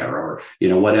debonair or,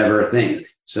 whatever things.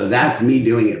 So that's me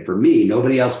doing it for me.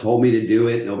 Nobody else told me to do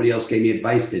it. Nobody else gave me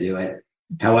advice to do it.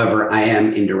 However, I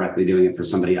am indirectly doing it for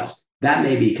somebody else. That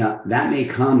may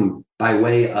come by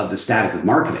way of the static of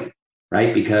marketing,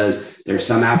 right? Because there's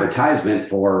some advertisement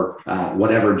for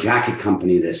whatever jacket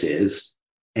company this is.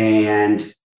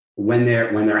 And when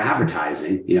they're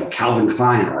advertising, Calvin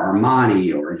Klein or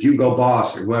Armani or Hugo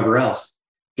Boss or whoever else,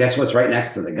 guess what's right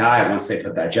next to the guy once they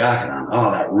put that jacket on?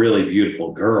 Oh, that really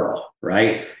beautiful girl,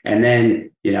 right? And then,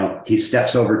 he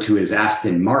steps over to his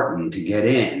Aston Martin to get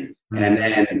in. And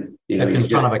then, that's in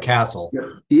front of a castle.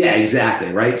 Yeah,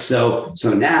 exactly. Right. So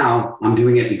now I'm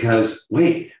doing it because,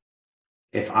 wait,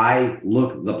 if I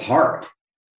look the part,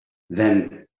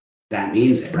 then that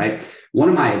means it, right? One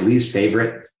of my least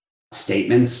favorite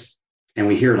statements, and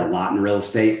we hear it a lot in real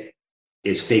estate,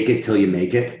 is fake it till you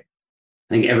make it.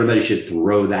 I think everybody should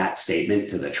throw that statement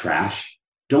to the trash.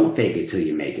 Don't fake it till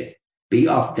you make it. Be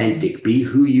authentic. Be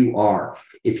who you are.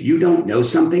 If you don't know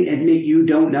something, admit you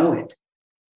don't know it.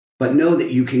 But know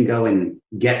that you can go and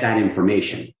get that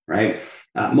information, right?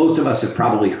 Most of us have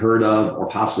probably heard of or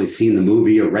possibly seen the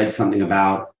movie or read something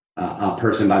about a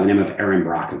person by the name of Erin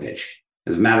Brockovich.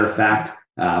 As a matter of fact,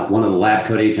 one of the Lab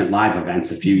Coat Agent Live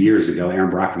events a few years ago, Erin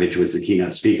Brockovich was the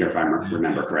keynote speaker, if I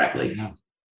remember correctly. Yeah.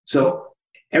 So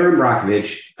Erin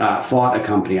Brockovich fought a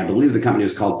company, I believe the company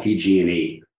was called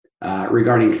PG&E,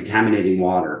 regarding contaminating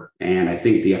water. And I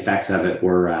think the effects of it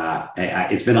were,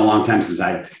 it's been a long time since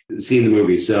I've seen the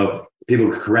movie, so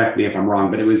people could correct me if I'm wrong,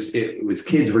 but it was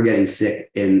kids were getting sick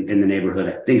in the neighborhood.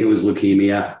 I think it was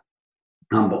leukemia,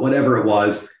 but whatever it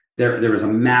was, there was a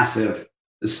massive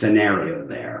scenario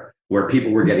there where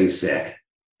people were getting sick.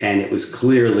 And it was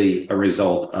clearly a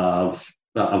result of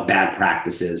bad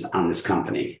practices on this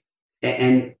company.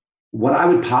 And what I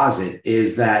would posit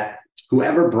is that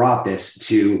whoever brought this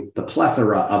to the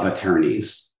plethora of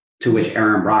attorneys to which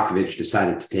Erin Brockovich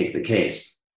decided to take the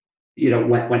case,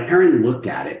 when Erin looked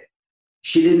at it,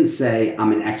 she didn't say,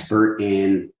 I'm an expert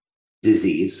in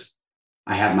disease.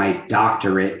 I have my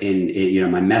doctorate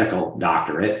in my medical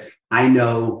doctorate. I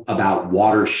know about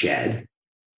watershed.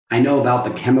 I know about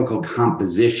the chemical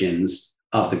compositions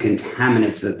of the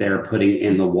contaminants that they're putting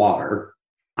in the water.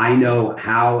 I know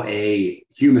how a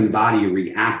human body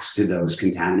reacts to those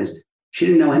contaminants. She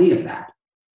didn't know any of that,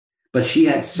 but she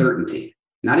had certainty,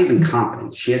 not even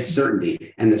confidence. She had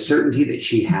certainty. And the certainty that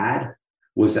she had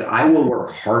was that I will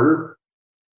work harder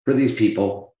for these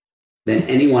people than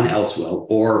anyone else will,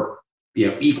 or,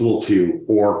 equal to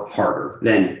or harder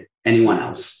than anyone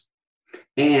else.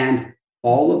 And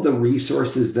all of the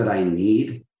resources that I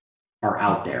need are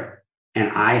out there.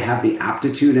 And I have the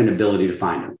aptitude and ability to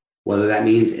find them, whether that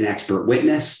means an expert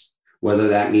witness, whether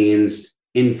that means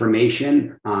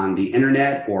information on the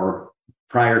internet or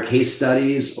prior case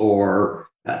studies or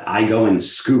I go and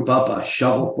scoop up a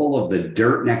shovel full of the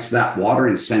dirt next to that water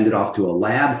and send it off to a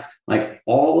lab. Like,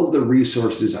 all of the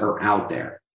resources are out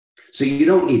there. So you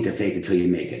don't need to fake it till you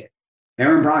make it.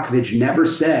 Erin Brockovich never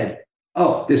said,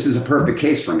 oh, this is a perfect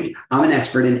case for me. I'm an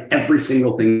expert in every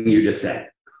single thing you just said.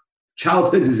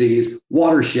 Childhood disease,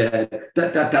 watershed,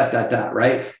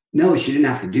 right? No, she didn't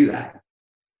have to do that.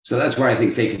 So that's where I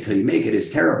think fake it till you make it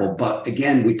is terrible. But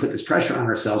again, we put this pressure on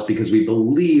ourselves because we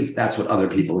believe that's what other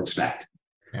people expect.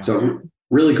 Yeah. So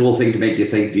really cool thing to make you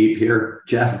think deep here,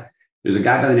 Jeff. There's a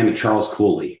guy by the name of Charles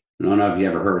Cooley. I don't know if you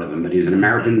ever heard of him, but he's an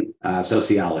American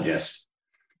sociologist.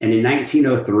 And in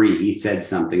 1903, he said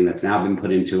something that's now been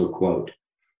put into a quote.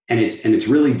 And it's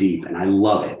really deep, and I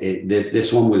love it.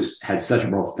 This one had such a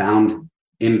profound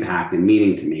impact and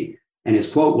meaning to me. And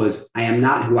his quote was, I am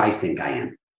not who I think I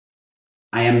am.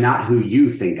 I am not who you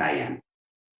think I am.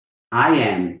 I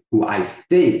am who I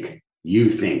think you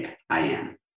think I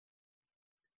am.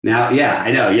 Now, yeah,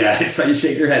 I know. Yeah, so you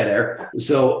shake your head there.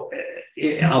 So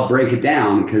I'll break it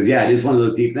down because, yeah, it is one of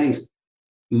those deep things.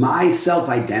 My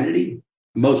self-identity,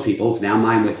 most people's, now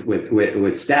mine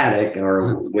with static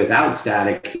or without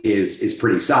static is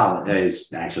pretty solid.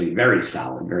 Is actually very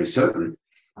solid, very certain.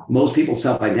 Most people's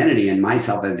self-identity and my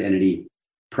self-identity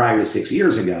prior to 6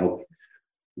 years ago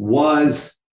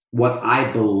was what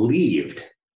I believed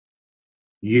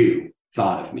you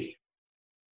thought of me,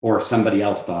 or somebody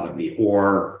else thought of me,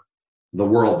 or the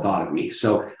world thought of me.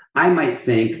 So I might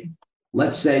think,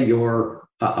 let's say you're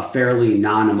a fairly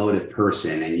non-emotive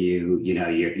person and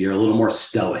you're a little more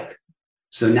stoic.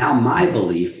 So now my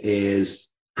belief is,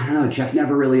 I don't know, Jeff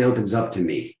never really opens up to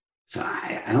me. So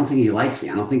I don't think he likes me.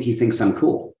 I don't think he thinks I'm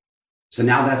cool. So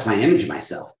now that's my image of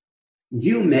myself.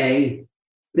 You may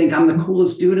think I'm the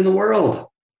coolest dude in the world.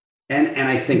 And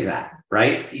I think that,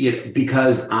 right?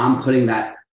 Because I'm putting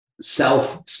that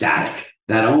self-static,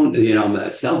 that own, the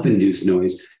self-induced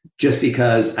noise, just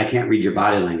because I can't read your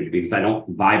body language, because I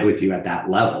don't vibe with you at that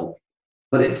level.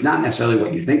 But it's not necessarily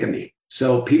what you think of me.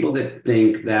 So people that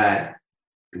think that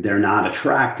they're not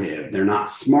attractive, they're not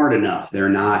smart enough, they're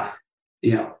not,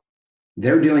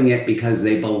 they're doing it because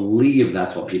they believe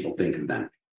that's what people think of them.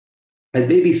 And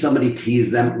maybe somebody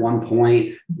teased them at one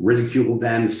point, ridiculed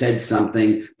them, said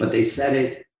something, but they said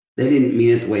it. They didn't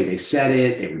mean it the way they said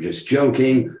it. They were just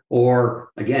joking.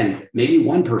 Or again, maybe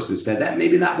one person said that.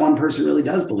 Maybe that one person really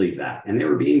does believe that. And they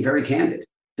were being very candid.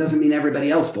 Doesn't mean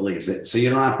everybody else believes it. So you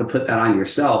don't have to put that on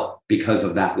yourself because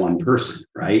of that one person,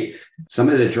 right?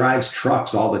 Somebody that drives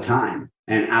trucks all the time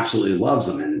and absolutely loves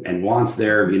them and wants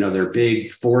their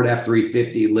big Ford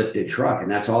F-350 lifted truck,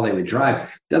 and that's all they would drive,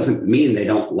 doesn't mean they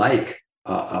don't like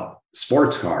a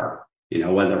sports car,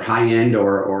 whether high end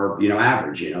or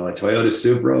average, a Toyota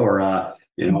Supra or a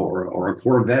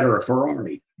Corvette or a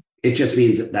Ferrari. It just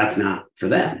means that that's not for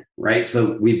them, right?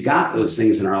 So we've got those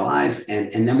things in our lives,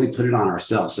 and then we put it on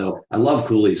ourselves. So I love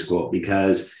Cooley's quote,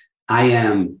 because I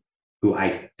am who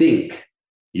I think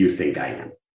you think I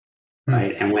am,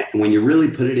 right? And when you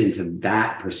really put it into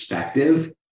that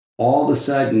perspective, all of a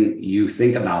sudden you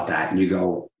think about that and you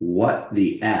go, what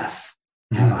the F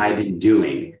have I been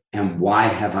doing, and why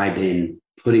have I been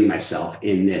putting myself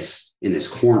in this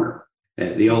corner?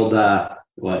 The old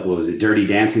what was it? Dirty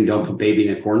Dancing. Don't put baby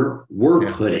in a corner. We're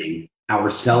putting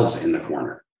ourselves in the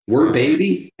corner. We're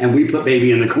baby, and we put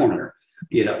baby in the corner.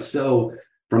 So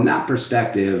from that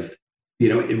perspective,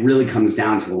 it really comes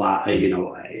down to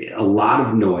a lot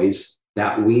of noise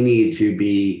that we need to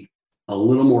be a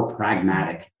little more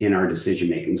pragmatic in our decision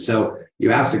making. So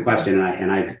you asked a question,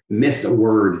 and I've missed a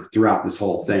word throughout this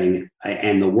whole thing,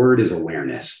 and the word is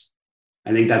awareness.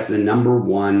 I think that's the number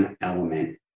one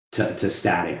element to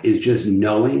static, is just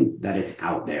knowing that it's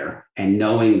out there and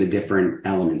knowing the different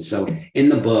elements. So in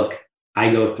the book, I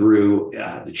go through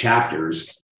the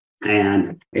chapters,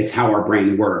 and it's how our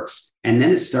brain works. And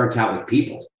then it starts out with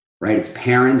people, right? It's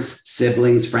parents,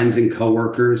 siblings, friends and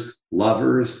coworkers,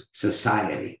 lovers,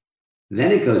 society.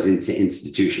 Then it goes into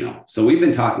institutional. So we've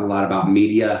been talking a lot about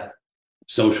media,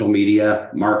 social media,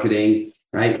 marketing,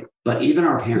 right? But even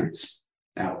our parents.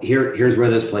 Now, here's where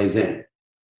this plays in.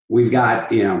 We've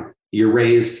got, you're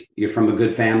from a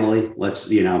good family.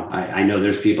 I know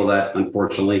there's people that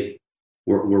unfortunately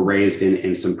were raised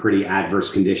in some pretty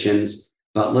adverse conditions,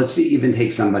 but let's even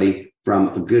take somebody from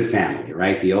a good family,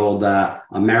 right? The old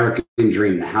American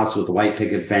dream, the house with the white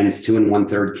picket fence, 2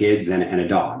 1/3 kids and a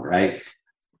dog, right?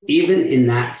 Even in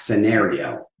that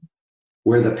scenario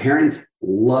where the parents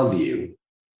love you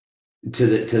to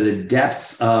the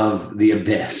depths of the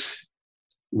abyss,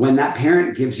 when that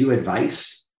parent gives you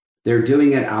advice, they're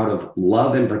doing it out of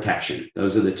love and protection.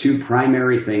 Those are the two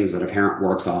primary things that a parent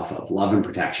works off of: love and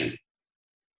protection.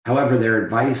 However, their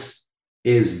advice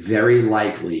is very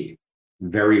likely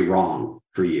very wrong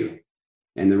for you.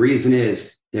 And the reason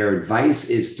is their advice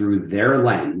is through their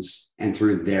lens and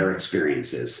through their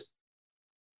experiences.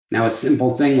 Now, a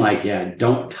simple thing like,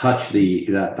 don't touch the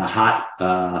hot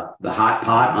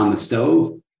pot on the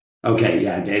stove. Okay,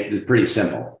 it's pretty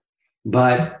simple.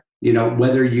 But,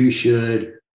 whether you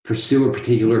should pursue a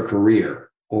particular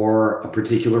career or a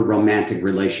particular romantic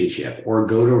relationship or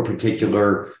go to a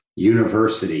particular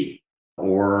university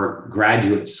or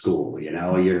graduate school,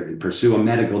 you pursue a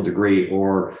medical degree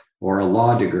or a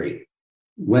law degree,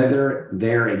 whether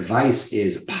their advice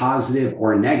is positive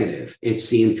or negative, it's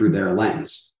seen through their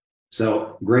lens.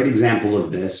 So great example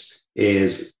of this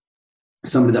is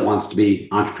somebody that wants to be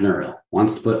entrepreneurial,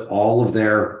 wants to put all of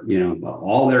their,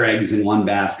 all their eggs in one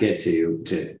basket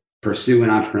to pursue an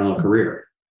entrepreneurial career.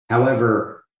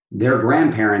 However, their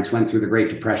grandparents went through the Great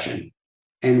Depression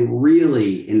and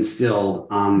really instilled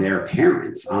on their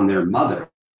parents, on their mother,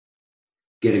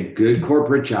 get a good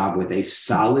corporate job with a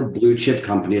solid blue chip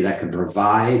company that could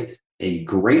provide a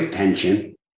great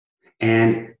pension.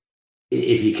 And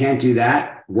if you can't do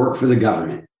that, work for the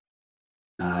government.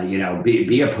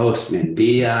 Be a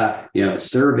postman,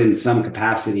 serve in some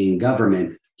capacity in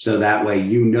government. So that way,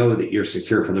 that you're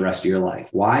secure for the rest of your life.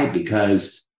 Why?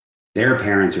 Because their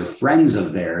parents or friends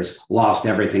of theirs lost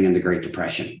everything in the Great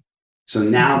Depression. So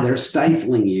now they're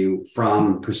stifling you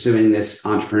from pursuing this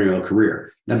entrepreneurial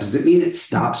career. Now, does it mean it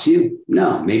stops you?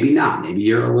 No, maybe not. Maybe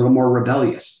you're a little more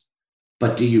rebellious.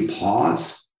 But do you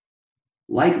pause?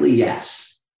 Likely,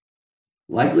 yes.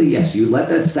 Likely, yes. You let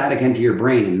that static enter your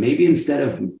brain. And maybe instead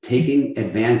of taking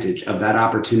advantage of that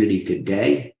opportunity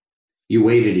today, you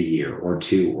waited a year or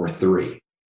 2 or 3.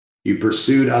 You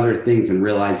pursued other things and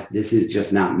realized this is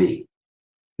just not me.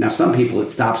 Now, some people, it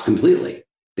stops completely.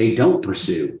 They don't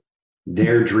pursue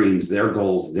their dreams, their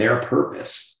goals, their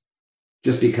purpose,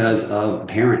 just because of a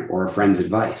parent or a friend's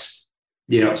advice.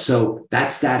 So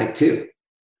that's static too.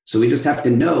 So we just have to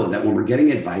know that when we're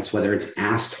getting advice, whether it's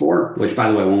asked for, which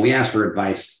by the way, when we ask for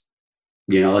advice,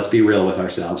 let's be real with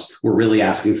ourselves. We're really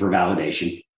asking for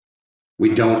validation.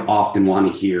 We don't often want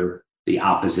to hear the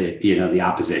opposite, the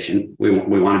opposition. We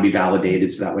want to be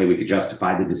validated so that way we could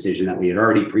justify the decision that we had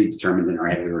already predetermined in our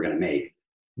head we were going to make.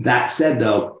 That said,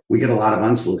 though, we get a lot of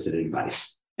unsolicited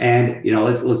advice. And,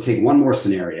 let's take one more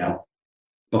scenario.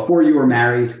 Before you were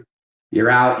married, you're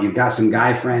out, you've got some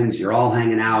guy friends, you're all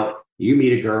hanging out, you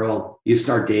meet a girl, you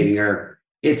start dating her.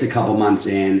 It's a couple months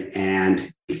in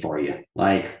and for you,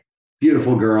 like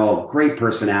beautiful girl, great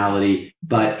personality,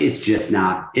 but it's just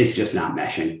not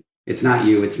meshing. It's not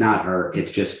you, it's not her.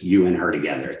 It's just you and her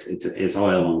together. It's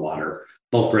oil and water,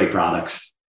 both great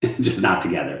products, just not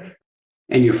together.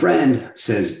 And your friend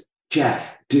says,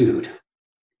 Jeff, dude,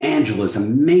 Angela's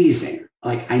amazing.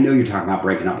 Like, I know you're talking about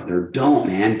breaking up with her. Don't,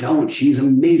 man, don't. She's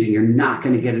amazing. You're not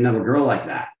going to get another girl like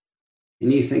that.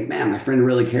 And you think, man, my friend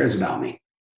really cares about me.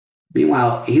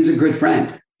 Meanwhile, he's a good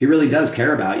friend. He really does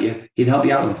care about you. He'd help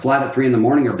you out with a flat at 3 a.m.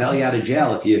 or bail you out of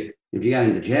jail if you got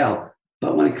into jail.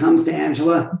 But when it comes to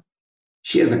Angela,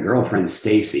 she has a girlfriend,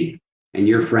 Stacy, and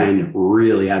your friend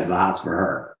really has the hots for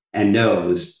her and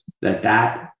knows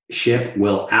that ship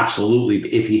will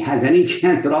absolutely, if he has any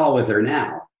chance at all with her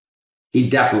now, he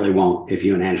definitely won't if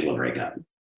you and Angela break up.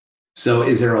 So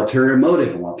is there ulterior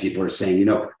motive in what people are saying?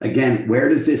 Again, where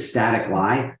does this static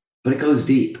lie? But it goes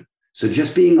deep. So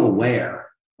just being aware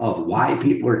of why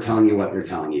people are telling you what they're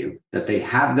telling you, that they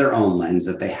have their own lens,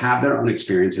 that they have their own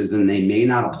experiences, and they may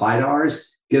not apply to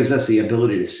ours, gives us the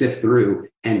ability to sift through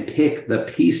and pick the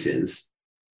pieces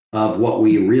of what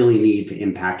we really need to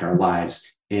impact our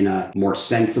lives in a more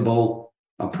sensible,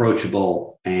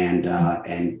 approachable,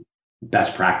 and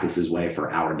best practices way for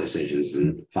our decisions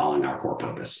and following our core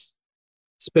purpose.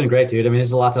 It's been great, dude. I mean,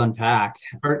 there's a lot to unpack.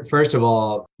 First of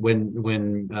all,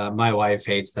 when my wife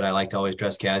hates that I like to always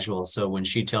dress casual. So when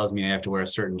she tells me I have to wear a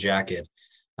certain jacket,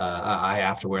 I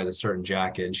have to wear the certain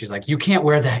jacket. And she's like, you can't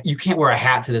wear that. You can't wear a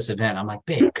hat to this event. I'm like,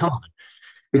 babe, come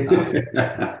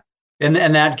on.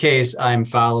 In that case, I'm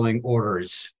following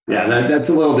orders. Yeah, that's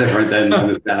a little different than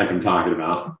the static I'm talking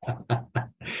about.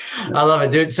 I love it,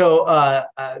 dude. So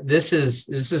this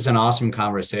is an awesome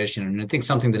conversation, and I think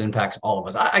something that impacts all of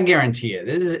us. I guarantee it.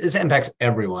 This impacts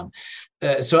everyone.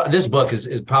 So this book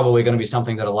is probably going to be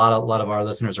something that a lot of our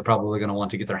listeners are probably going to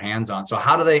want to get their hands on. So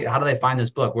how do they find this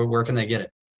book? Where can they get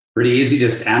it? Pretty easy,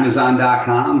 just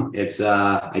Amazon.com. It's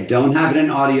I don't have it in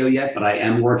audio yet, but I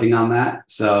am working on that.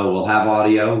 So we'll have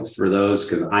audio for those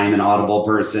because I'm an Audible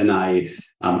person. I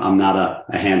I'm not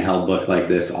a handheld book like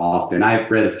this often. I've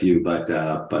read a few,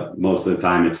 but most of the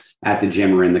time it's at the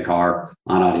gym or in the car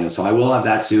on audio. So I will have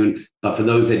that soon. But for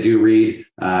those that do read,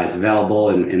 it's available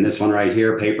in this one right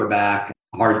here, paperback,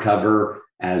 hardcover,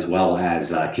 as well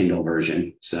as Kindle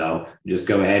version. So just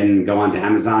go ahead and go onto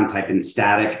Amazon, type in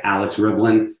Static Alex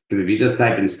Rivlin, because if you just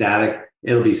type in Static,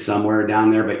 it'll be somewhere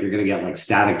down there, but you're going to get like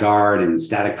Static Guard and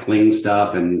Static Cling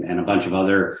stuff and a bunch of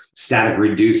other static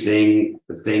reducing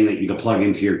thing that you can plug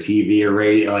into your TV or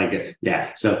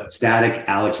radio. So Static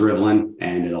Alex Rivlin,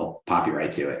 and it'll pop you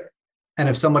right to it. And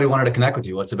if somebody wanted to connect with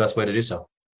you, what's the best way to do so?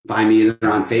 Find me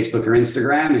either on Facebook or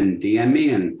Instagram and DM me,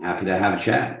 and happy to have a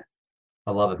chat.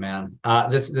 I love it, man.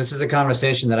 This is a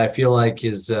conversation that I feel like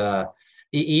is,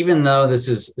 even though this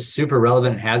is super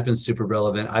relevant and has been super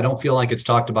relevant, I don't feel like it's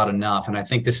talked about enough. And I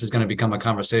think this is going to become a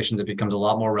conversation that becomes a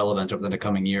lot more relevant over the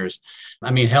coming years.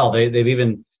 I mean, hell, they've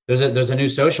even, there's a new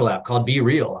social app called Be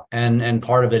Real. And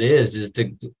part of it is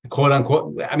to quote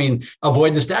unquote,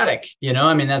 avoid the static,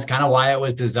 that's kind of why it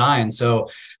was designed. So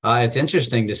it's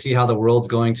interesting to see how the world's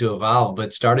going to evolve,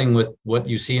 but starting with what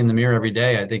you see in the mirror every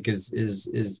day, I think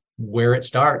is where it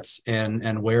starts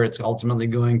and where it's ultimately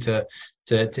going to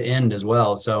end as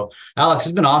well. So Alex,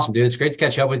 it's been awesome, dude. It's great to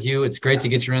catch up with you. It's great to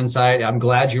get your insight. I'm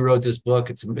glad you wrote this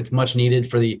book. It's much needed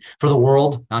for the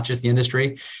world, not just the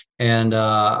industry. And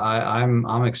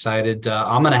I'm excited.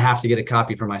 I'm going to have to get a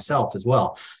copy for myself as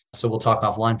well. So we'll talk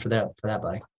offline for that,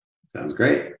 buddy. Sounds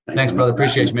great. Thanks brother.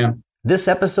 Appreciate you, man. This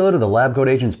episode of the Lab Coat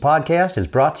Agents podcast is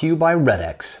brought to you by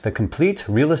RedX, the complete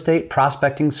real estate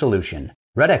prospecting solution.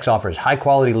 RedX offers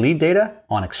high-quality lead data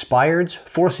on expireds,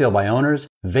 for sale by owners,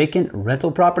 vacant rental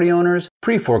property owners,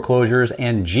 pre-foreclosures,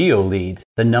 and geo leads,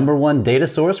 the #1 data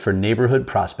source for neighborhood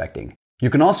prospecting. You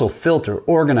can also filter,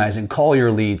 organize, and call your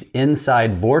leads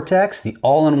inside Vortex, the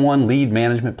all-in-one lead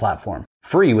management platform,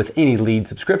 free with any lead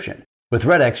subscription. With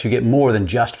RedX, you get more than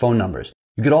just phone numbers.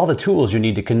 You get all the tools you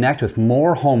need to connect with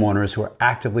more homeowners who are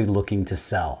actively looking to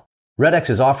sell. RedX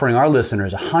is offering our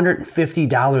listeners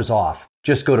 $150 off.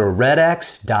 Just go to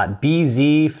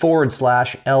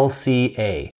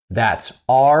redx.bz/LCA. That's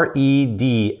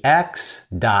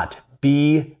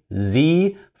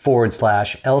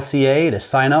redx.bz/LCA to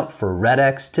sign up for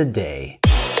RedX today.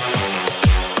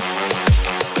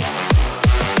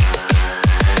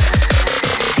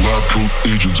 Lab Coat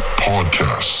Agents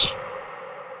Podcast.